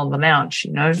just on the lounge,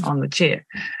 on the chair.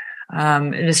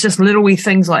 And it's just little wee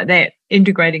things like that,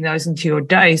 integrating those into your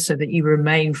day so that you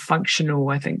remain functional,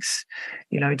 I think's,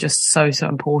 just so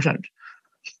important.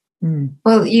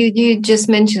 Well, you just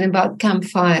mentioned about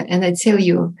campfire, and I tell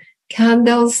you,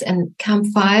 candles and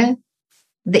campfire,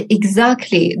 they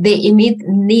emit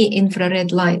near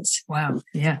infrared lights. Wow.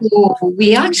 Yeah. So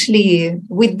we actually,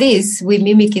 with this, we're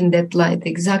mimicking that light,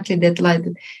 exactly that light.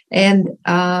 And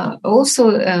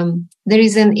also there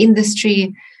is an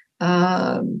industry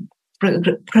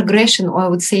progression, or I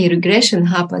would say regression,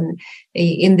 happened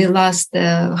in the last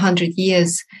 100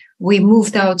 years. We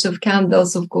moved out of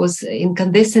candles, of course,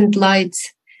 incandescent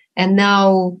lights, and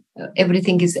now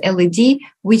everything is LED,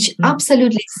 which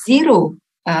absolutely zero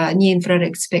near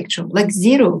infrared spectrum, like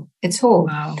zero at all.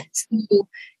 Wow. So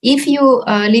if you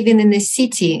are living in a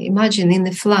city, imagine in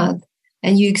a flood,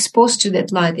 and you're exposed to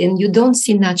that light and you don't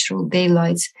see natural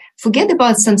daylights, forget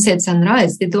about sunset,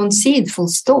 sunrise. They don't see it, full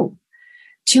stop.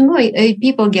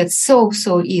 People get so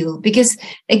ill because,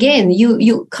 again,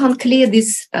 you can't clear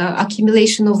this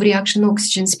accumulation of reaction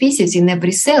oxygen species in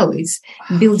every cell. It's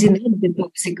building up the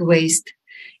toxic waste,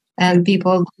 and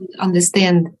people don't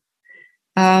understand.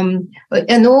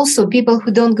 And also people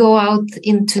who don't go out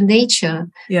into nature.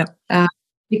 Yeah.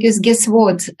 Because guess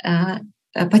what?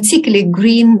 Particularly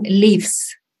green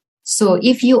leaves. So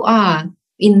if you are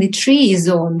in the tree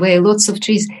zone where lots of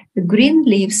trees, the green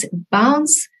leaves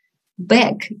bounce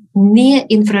back near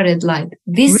infrared light.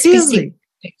 This really?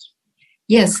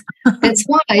 Yes. That's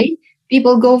why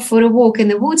people go for a walk in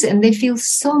the woods and they feel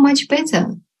so much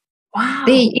better. Wow.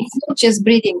 It's not just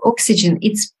breathing oxygen.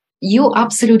 It's you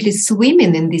absolutely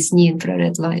swimming in this near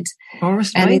infrared light.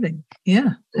 Forest bathing.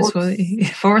 Yeah. That's what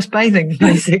forest bathing,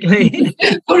 basically.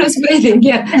 Forest bathing.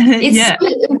 Yeah. It's yeah.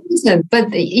 So important,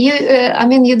 but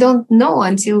you don't know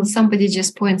until somebody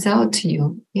just points out to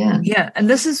you. Yeah. Yeah. And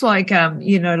this is like,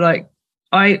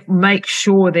 I make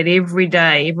sure that every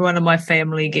day, everyone in my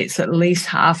family gets at least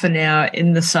half an hour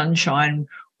in the sunshine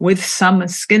with some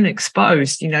skin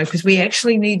exposed, because we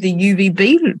actually need the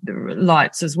UVB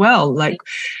lights as well. Like,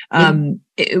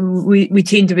 we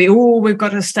tend to be, we've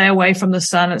got to stay away from the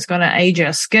sun. It's going to age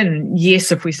our skin.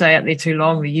 Yes, if we stay out there too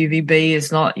long, the UVB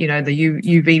is not, the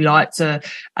UV lights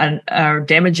are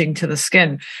damaging to the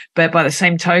skin. But by the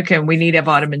same token, we need our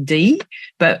vitamin D,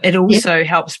 but it also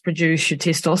helps produce your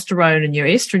testosterone and your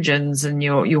estrogens and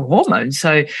your hormones.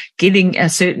 So getting a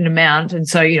certain amount. And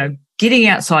so, getting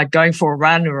outside, going for a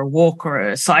run or a walk or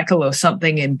a cycle or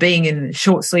something, and being in a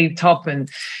short sleeve top and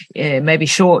maybe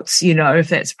shorts, if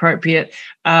that's appropriate,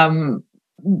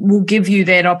 will give you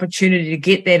that opportunity to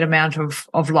get that amount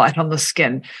of light on the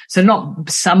skin. So not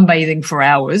sunbathing for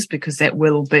hours, because that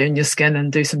will burn your skin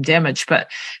and do some damage, but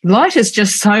light is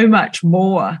just so much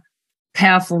more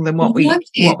powerful than what we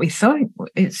thought.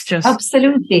 It's just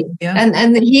absolutely. Yeah.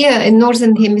 And here in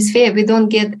Northern Hemisphere, we don't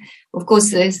get, of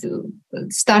course,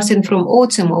 starting from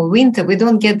autumn or winter, we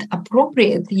don't get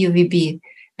appropriate UVB,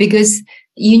 because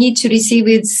you need to receive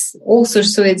it also,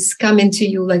 so it's coming to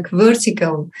you like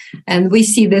vertical, and we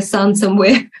see the sun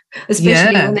somewhere,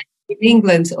 especially when in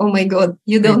England. Oh my God,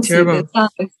 you don't see the sun,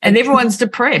 and everyone's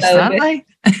depressed, aren't they?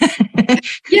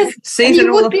 Yes, and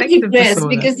you would be depressed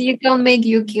disorder. Because you can't make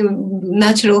your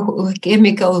natural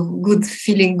chemical good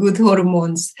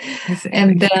hormones. Exactly.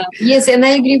 And yes, and I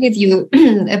agree with you.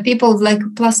 People like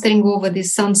plastering over the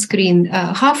sunscreen.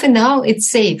 Half an hour, it's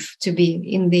safe to be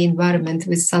in the environment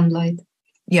with sunlight.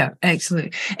 Yeah,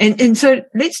 absolutely. And so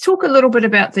let's talk a little bit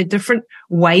about the different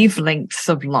wavelengths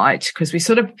of light, because we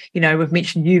sort of, we've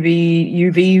mentioned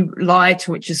UV light,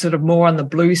 which is sort of more on the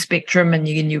blue spectrum, and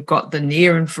you've got the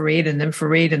near infrared and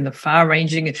infrared and the far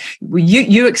ranging.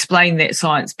 You explain that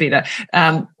science better.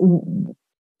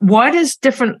 Why does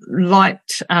different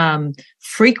light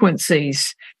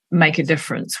frequencies make a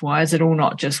difference? Why is it all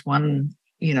not just one,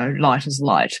 light is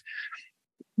light?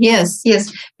 Yes,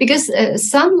 because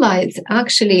sunlight,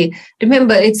 actually,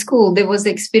 remember at school there was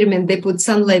the experiment, they put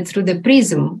sunlight through the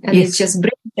prism, and it just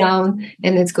breaks down,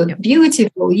 and it's got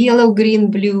beautiful yellow,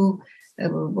 green, blue,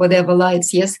 whatever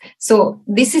lights, yes. So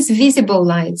this is visible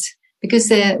light,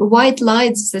 because white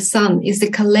lights, the sun, is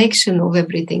the collection of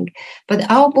everything. But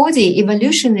our body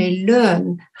evolutionarily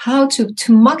learn how to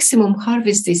maximum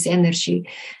harvest this energy.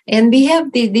 And we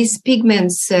have these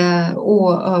pigments,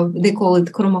 or they call it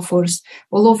chromophores,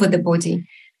 all over the body.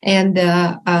 And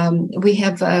we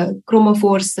have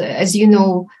chromophores, as you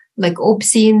know, like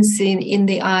opsins in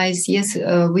the eyes. Yes,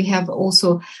 we have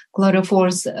also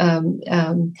chlorophores,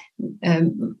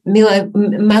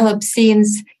 melanopsins.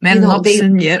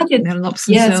 Melanopsin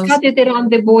scattered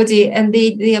around the body, and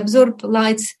they absorb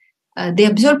lights. They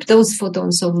absorb those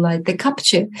photons of light. They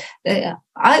capture.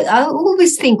 I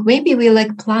always think maybe we're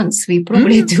like plants. We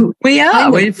probably do. We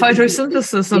are. We're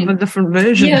photosynthesis of a different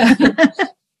version. Yeah.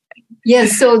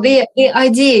 Yes, so the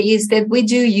idea is that we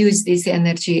do use this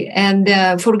energy. And,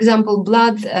 for example,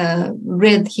 blood,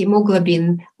 red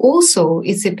hemoglobin also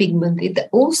is a pigment. It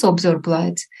also absorbs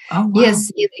light. Oh, wow.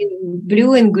 Yes, in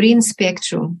blue and green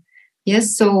spectrum.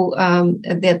 Yes, so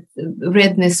that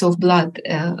redness of blood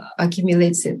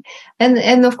accumulates it.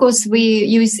 And of course, we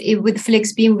use, with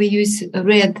flex beam, we use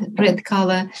red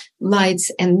color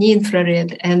lights and near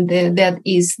infrared, and that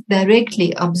is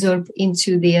directly absorbed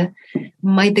into the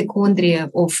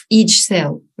mitochondria of each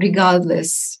cell,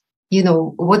 regardless,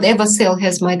 whatever cell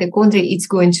has mitochondria, it's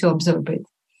going to absorb it.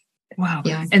 Wow.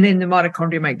 Yeah. And then the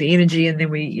mitochondria make the energy, and then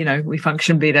we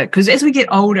function better. Because as we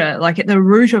get older, like at the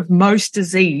root of most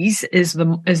disease is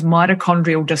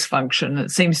mitochondrial dysfunction.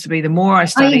 It seems to be, the more I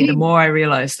study, the more I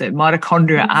realize that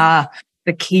mitochondria are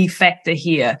the key factor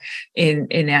here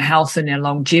in our health and our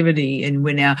longevity. And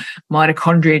when our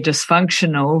mitochondria are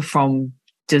dysfunctional from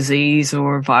disease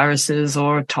or viruses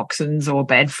or toxins or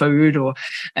bad food, or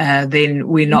then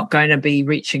we're not going to be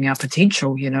reaching our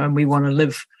potential, and we want to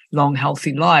live long,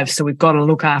 healthy lives. So we've got to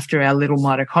look after our little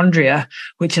mitochondria,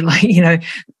 which are like,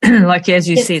 like as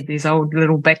you said, these old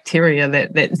little bacteria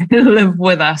that live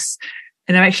with us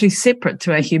and are actually separate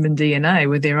to our human DNA,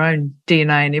 with their own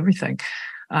DNA and everything.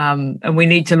 And we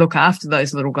need to look after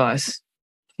those little guys.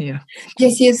 Yeah.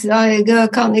 Yes, I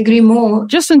can't agree more.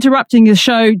 Just interrupting the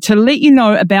show to let you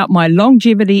know about my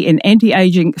longevity and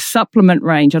anti-aging supplement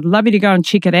range. I'd love you to go and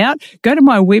check it out. Go to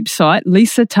my website,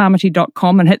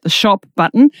 lisatamati.com, and hit the shop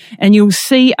button, and you'll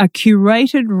see a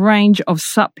curated range of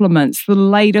supplements, the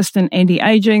latest in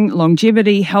anti-aging,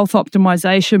 longevity, health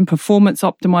optimization, performance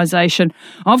optimization.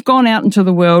 I've gone out into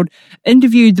the world,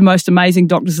 interviewed the most amazing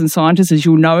doctors and scientists, as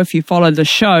you'll know if you follow the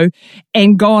show,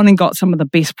 and gone and got some of the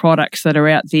best products that are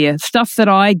out there. Stuff that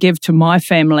I give to my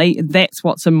family, that's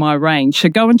what's in my range. So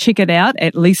go and check it out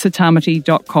at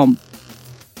lisatamati.com.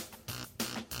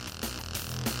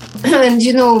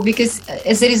 And because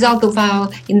as a result of our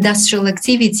industrial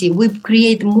activity, we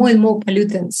create more and more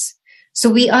pollutants. So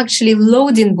we actually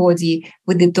loading body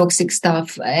with the toxic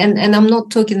stuff. And I'm not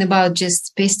talking about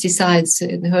just pesticides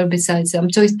and herbicides. I'm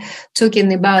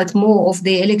talking about more of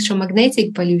the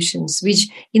electromagnetic pollutions, which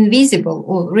invisible,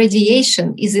 or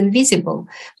radiation is invisible,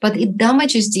 but it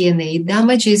damages DNA, it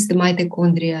damages the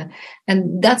mitochondria.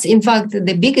 And that's, in fact,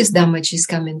 the biggest damage is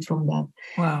coming from that.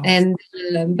 Wow. And,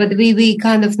 but we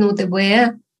kind of not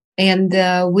aware, and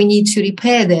we need to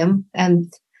repair them.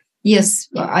 And yes,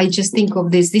 I just think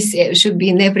of this. This should be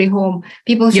in every home.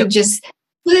 People should just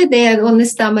put it there on the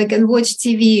stomach and watch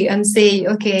TV and say,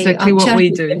 okay. Exactly what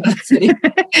we do.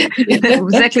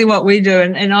 Exactly what we do.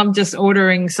 And I'm just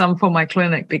ordering some for my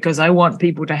clinic because I want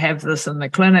people to have this in the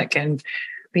clinic and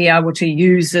be able to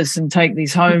use this and take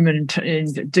these home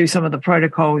and do some of the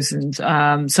protocols.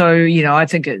 And so, you know, I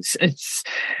think it's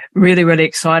really, really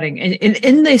exciting. And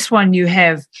in this one you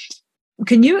have,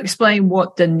 can you explain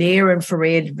what the near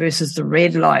infrared versus the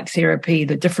red light therapy,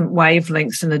 the different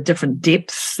wavelengths and the different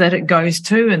depths that it goes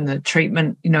to, and the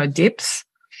treatment, you know, depths?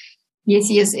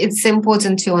 Yes, it's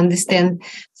important to understand.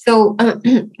 So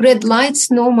red lights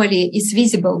normally is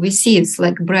visible. We see it's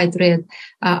like bright red,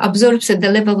 absorbs at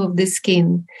the level of the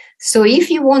skin. So if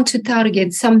you want to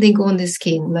target something on the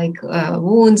skin, like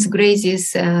wounds,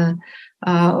 grazes,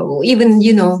 even,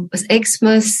 you know,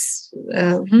 eczmas,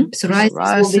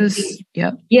 psoriasis.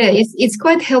 Yeah, it's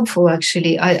quite helpful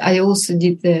actually. I also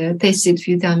did test it a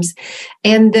few times,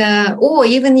 and or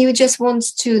even you just want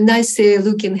to nice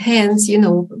looking hands, you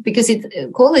know, because it's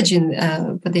collagen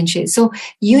potential. So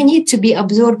you need to be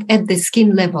absorbed at the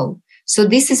skin level. So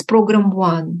this is program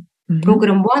 1. Mm-hmm.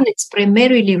 Program 1, it's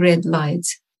primarily red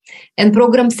lights, and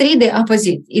program 3, the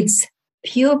opposite. It's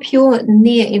pure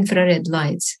near infrared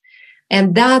lights.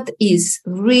 And that is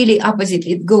really opposite.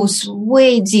 It goes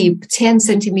way deep, 10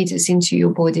 centimeters into your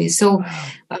body. So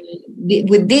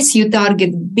with this, you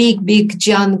target big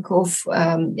chunk of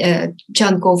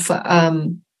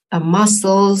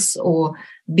muscles, or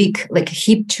big like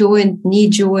hip joint, knee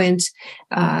joint,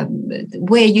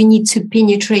 where you need to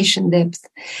penetration depth.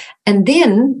 And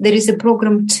then there is a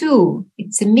program 2.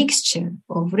 It's a mixture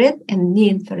of red and near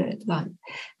infrared light.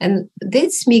 And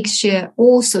this mixture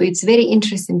also, it's very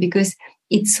interesting because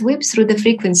it sweeps through the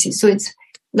frequency. So it's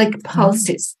like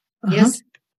pulses. Uh-huh. Yes.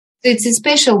 So it's a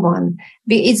special one.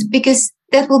 It's because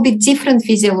that will be different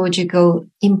physiological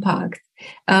impact.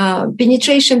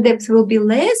 Penetration depth will be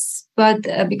less, but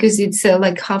because it's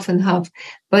like half and half,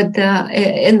 but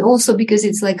and also because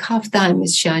it's like half time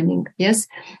is shining. Yes.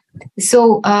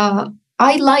 So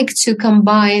I like to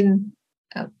combine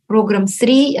program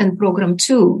 3 and program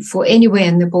 2 for anywhere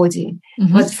in the body.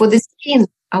 Mm-hmm. But for the skin,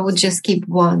 I would just keep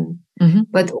 1. Mm-hmm.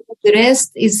 But all the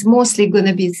rest is mostly going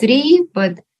to be 3,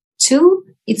 but 2,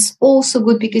 it's also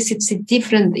good because it's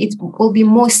it will be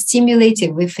more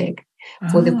stimulative effect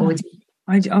for the body.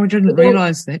 I didn't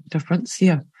realize that difference.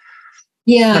 Yeah.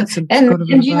 Yeah.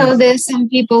 And you know, there's some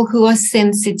people who are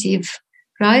sensitive,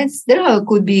 right?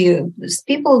 Could be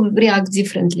people react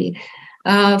differently.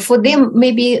 For them,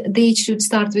 maybe they should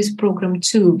start with program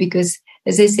 2 because,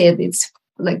 as I said, it's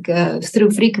like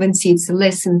through frequency, it's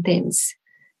less intense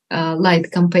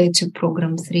light compared to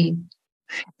program 3.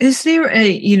 Is there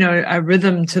a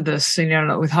rhythm to this? You know,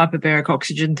 like with hyperbaric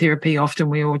oxygen therapy, often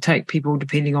we all take people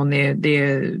depending on their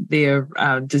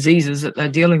diseases that they're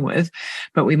dealing with,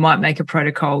 but we might make a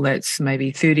protocol that's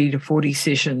maybe 30 to 40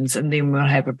 sessions, and then we'll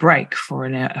have a break for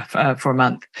a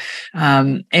month.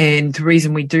 And the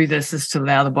reason we do this is to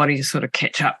allow the body to sort of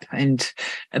catch up and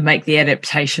make the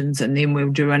adaptations, and then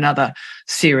we'll do another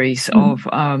series of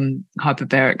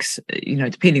hyperbarics. You know,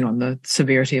 depending on the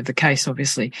severity of the case,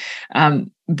 obviously.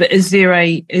 But is there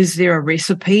a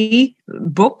recipe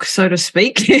book, so to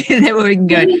speak, that we can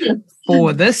go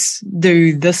for this,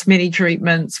 do this many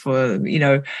treatments for, you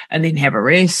know, and then have a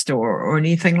rest or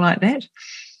anything like that?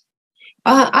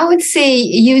 I would say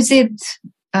use it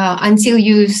until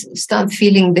you start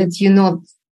feeling that you're not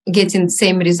getting the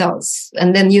same results,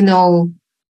 and then you know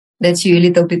that you're a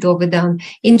little bit overdone.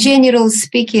 In general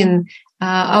speaking,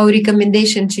 our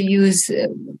recommendation to use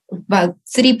about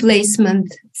 3 placements,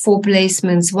 4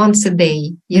 placements once a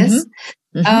day. Yes.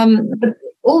 Mm-hmm. But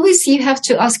always you have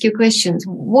to ask your questions.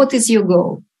 What is your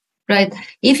goal? Right?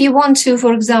 If you want to,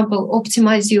 for example,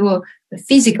 optimize your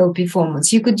physical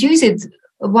performance, you could use it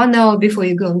 1 hour before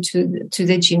you go to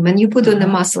the gym, and you put on the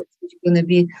muscles that you're going to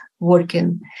be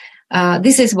working.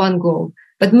 This is one goal.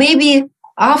 But maybe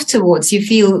afterwards you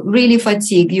feel really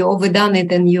fatigued, you overdone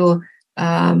it, and you're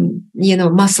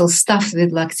muscle stuffed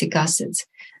with lactic acid.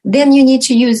 Then you need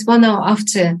to use 1 hour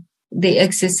after the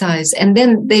exercise. And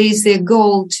then there is a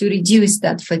goal to reduce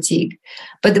that fatigue.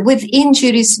 But with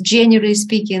injuries, generally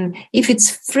speaking, if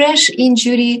it's fresh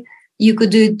injury, you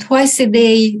could do it twice a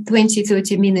day, 20,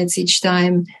 30 minutes each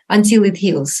time until it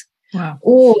heals. Wow.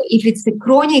 Or if it's a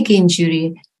chronic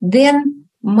injury, then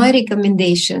my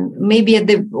recommendation, maybe at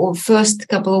the first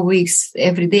couple of weeks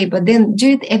every day, but then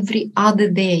do it every other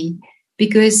day.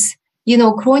 Because,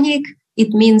 chronic, it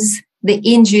means the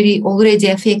injury already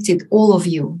affected all of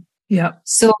you. Yeah.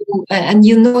 So, and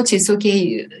you notice,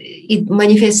 okay, it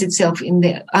manifests itself in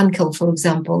the ankle, for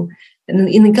example. And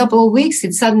in a couple of weeks,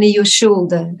 it's suddenly your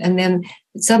shoulder, and then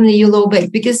suddenly your lower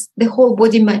back, because the whole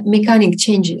body mechanic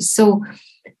changes. So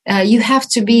you have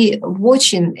to be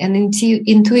watching and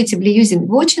intuitively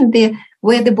watching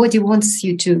where the body wants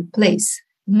you to place.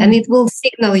 And it will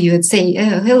signal you and say,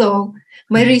 hello,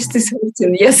 my wrist is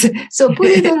hurting. Yes. So put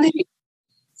it on the wrist.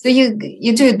 So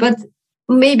you do it, but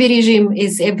maybe regime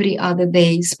is every other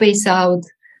day, space out.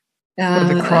 For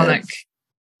the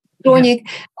chronic.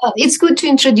 It's good to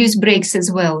introduce breaks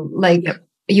as well. Like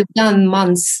you've done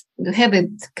months, have it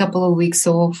a couple of weeks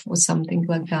off or something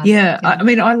like that. Yeah. I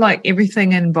mean, I like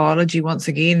everything in biology. Once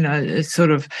again, it's sort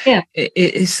of,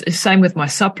 it's same with my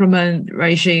supplement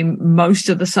regime. Most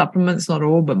of the supplements, not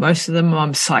all, but most of them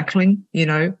I'm cycling,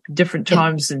 different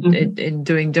times and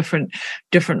doing different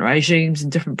regimes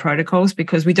and different protocols,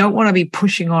 because we don't want to be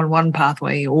pushing on one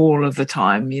pathway all of the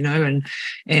time,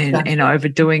 and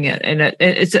overdoing it. And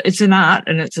it's an art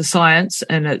and it's a science,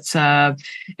 and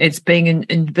it's being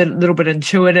a little bit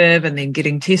intuitive, and then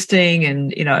getting testing,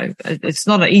 and it's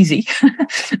not easy.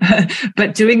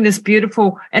 But doing this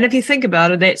beautiful, and if you think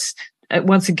about it, that's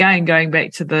once again going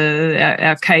back to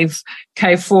our cave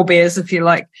forebears, if you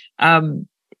like.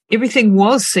 Everything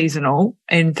was seasonal,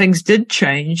 and things did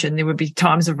change, and there would be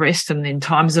times of rest and then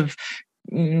times of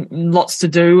lots to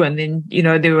do, and then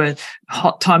there were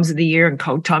hot times of the year and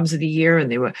cold times of the year,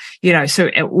 and there were so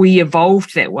we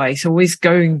evolved that way. So always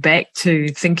going back to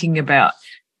thinking about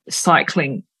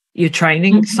cycling your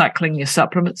training, cycling your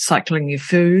supplements, cycling your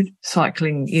food,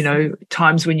 cycling,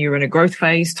 times when you're in a growth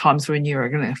phase, times when you're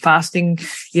in a fasting,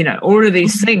 all of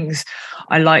these things.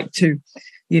 I like to,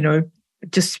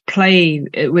 just play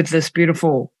with this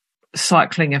beautiful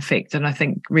cycling effect. And I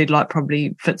think red light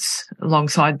probably fits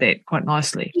alongside that quite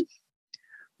nicely.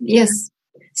 Yes.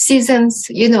 Seasons,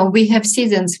 we have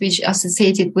seasons which are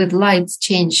associated with light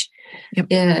change. Yep.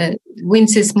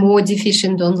 Winter is more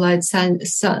deficient on light,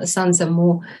 suns are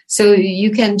more. So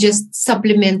you can just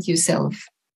supplement yourself.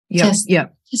 Just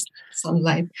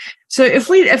sunlight. So if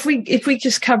we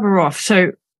just cover off,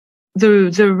 so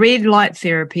the red light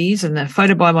therapies and the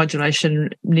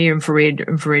photobiomodulation, near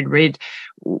infrared, red,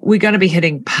 we're going to be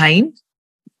hitting pain.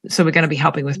 So we're going to be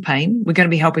helping with pain. We're going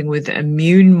to be helping with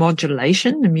immune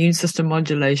system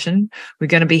modulation. We're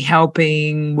going to be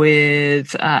helping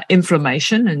with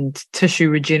inflammation and tissue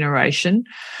regeneration,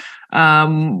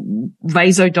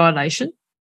 vasodilation.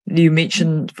 You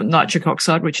mentioned nitric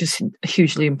oxide, which is a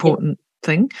hugely important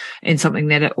thing and something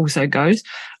that it also goes.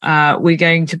 We're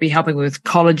going to be helping with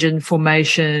collagen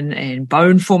formation and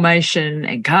bone formation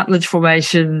and cartilage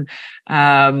formation.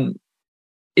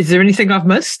 Is there anything I've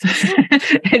missed?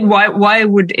 And why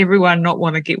would everyone not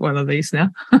want to get one of these now?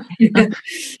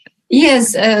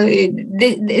 Yes.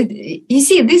 You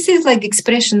see, this is like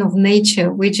expression of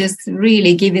nature. We're just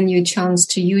really giving you a chance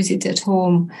to use it at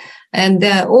home. And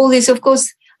all this, of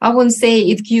course, I won't say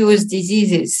it cures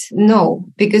diseases. No,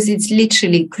 because it's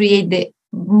literally create the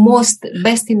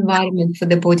best environment for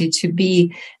the body to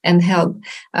be and help.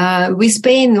 With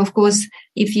pain, of course,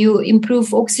 if you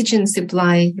improve oxygen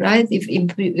supply, right? If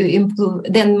improve,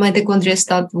 then mitochondria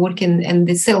start working and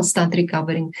the cells start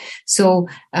recovering. So,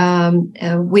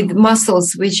 with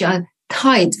muscles which are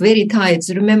tight, very tight.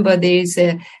 Remember, there is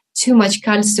too much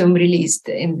calcium released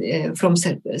from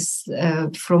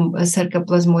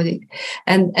sarcoplasmotic,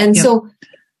 and so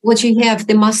what you have,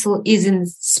 the muscle is in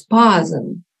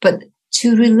spasm, but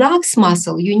to relax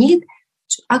muscle, you need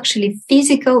actually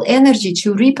physical energy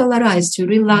to repolarize, to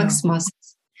relax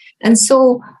muscles. And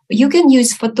so you can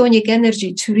use photonic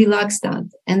energy to relax that.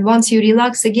 And once you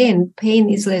relax again, pain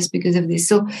is less because of this.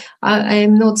 So I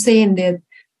am not saying that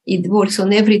it works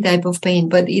on every type of pain,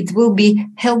 but it will be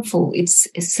helpful. It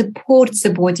supports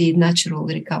the body natural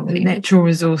recovery. Natural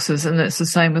resources. And it's the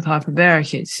same with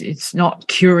hyperbaric. It's not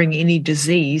curing any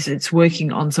disease. It's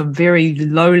working on some very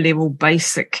low level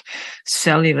basic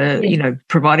cellular,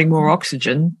 providing more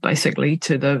oxygen basically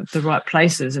to the right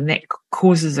places. And that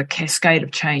causes a cascade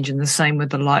of change. And the same with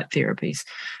the light therapies.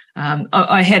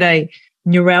 I had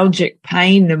neuralgic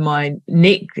pain in my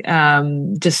neck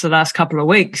just the last couple of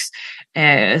weeks,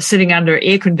 sitting under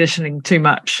air conditioning too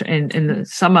much in the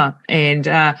summer.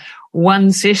 And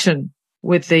one session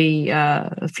with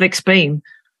the flex beam,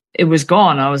 it was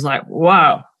gone. I was like,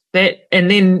 wow. And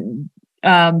then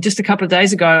just a couple of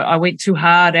days ago, I went too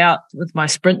hard out with my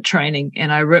sprint training,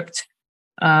 and I ripped,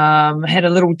 had a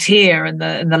little tear in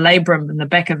the labrum in the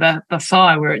back of the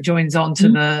thigh where it joins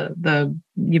onto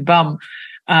your bum.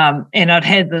 And I'd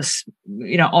had this,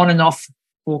 on and off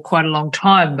for quite a long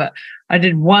time, but I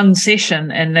did one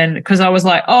session, and then because I was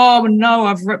like, oh no,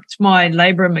 I've ripped my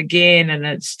labrum again and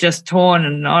it's just torn,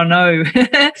 and oh no.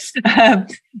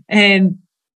 And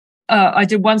I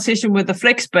did one session with the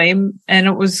flex beam and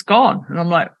it was gone. And I'm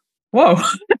like, whoa,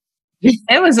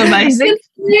 that was amazing.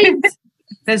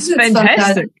 That's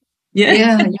fantastic.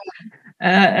 Yeah.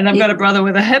 And I've got a brother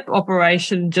with a hip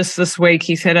operation just this week.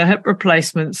 He's had a hip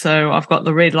replacement. So I've got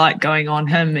the red light going on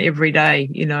him every day,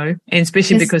 and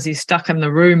especially because he's stuck in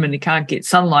the room and he can't get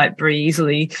sunlight very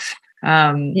easily,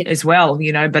 as well,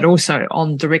 but also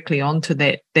directly onto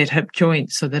that hip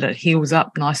joint so that it heals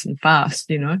up nice and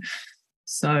fast,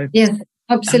 So. Yes,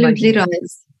 absolutely right.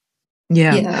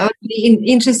 Yeah. I would be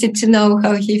interested to know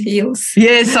how he feels.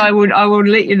 Yes, I would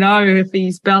let you know if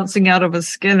he's bouncing out of his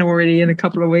skin already in a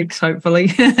couple of weeks, hopefully.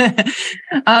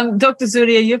 Dr.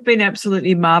 Zulia, you've been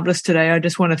absolutely marvelous today. I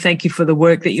just want to thank you for the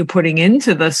work that you're putting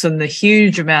into this and the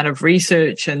huge amount of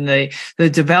research and the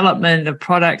development of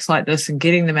products like this and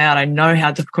getting them out. I know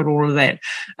how difficult all of that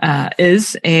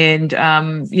is. And,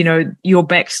 your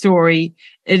backstory,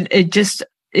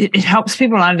 it helps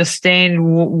people understand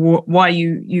why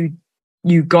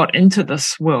you got into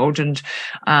this world. And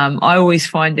I always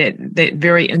find that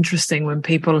very interesting when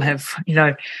people have,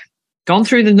 gone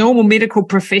through the normal medical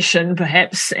profession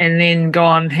perhaps and then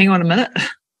gone, hang on a minute,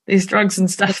 there's drugs and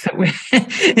stuff that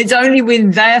it's only when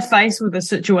they're faced with a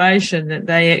situation that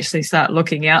they actually start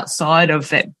looking outside of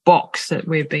that box that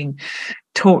we've been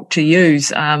taught to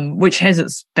use, which has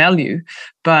its value,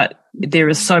 but there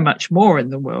is so much more in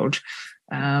the world.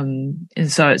 And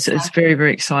so it's very,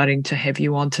 very exciting to have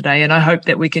you on today. And I hope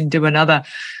that we can do another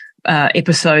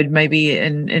episode maybe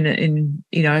in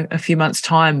a few months'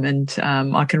 time, and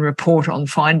I can report on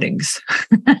findings.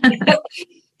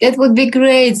 That would be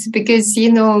great because,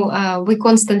 we're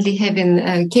constantly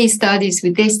having case studies,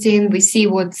 we're testing, we see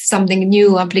what's something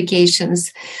new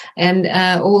applications, and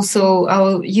also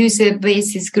our user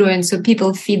base is growing, so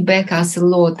people feedback us a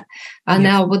lot. And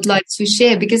I would like to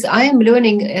share because I am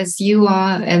learning as you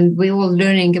are, and we're all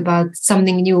learning about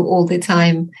something new all the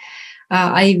time.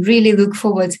 I really look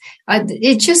forward.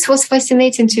 It just was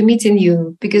fascinating to meeting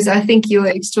you because I think you're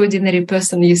an extraordinary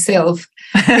person yourself.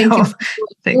 Thank you for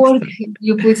the work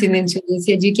you're putting into this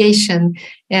education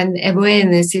and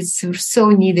awareness. It's so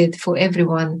needed for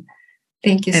everyone.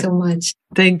 Thank you so much.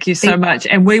 Thank you so much.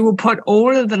 And we will put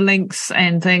all of the links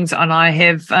and things on. I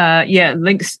have,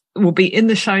 links will be in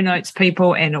the show notes,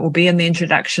 people, and it will be in the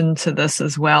introduction to this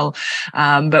as well.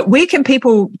 But where can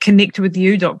people connect with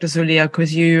you, Dr. Zulia?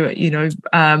 Because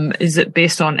is it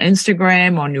best on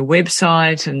Instagram, on your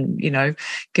website, and,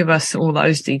 give us all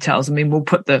those details. I mean, we'll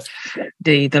put the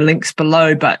links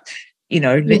below, but,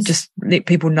 let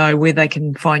people know where they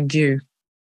can find you.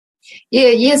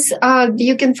 Yes,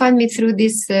 you can find me through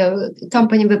this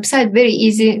company website, very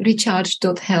easy,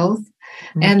 recharge.health.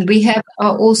 Mm-hmm. And we have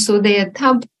also their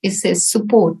tab, it says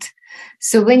support.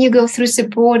 So when you go through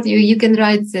support, you can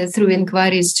write through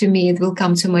inquiries to me. It will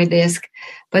come to my desk.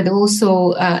 But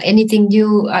also anything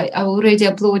new, I already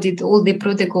uploaded all the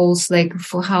protocols like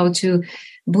for how to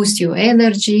boost your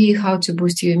energy, how to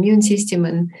boost your immune system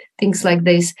and things like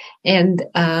this. And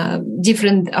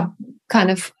different kind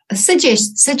of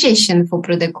suggestion for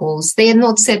protocols. They are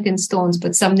not set in stones,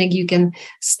 but something you can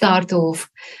start off.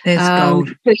 That's gold.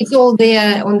 So it's all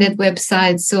there on that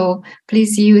website. So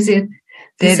please use it.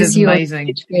 That is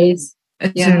amazing. It's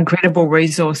an incredible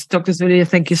resource. Dr. Zulia,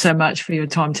 thank you so much for your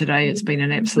time today. It's been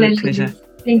an absolute pleasure.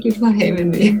 Thank you for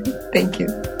having me. Thank you.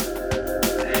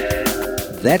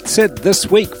 That's it this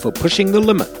week for Pushing the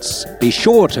Limits. Be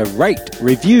sure to rate,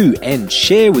 review and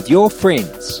share with your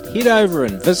friends. Head over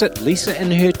and visit Lisa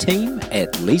and her team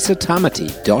at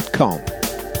lisatamati.com.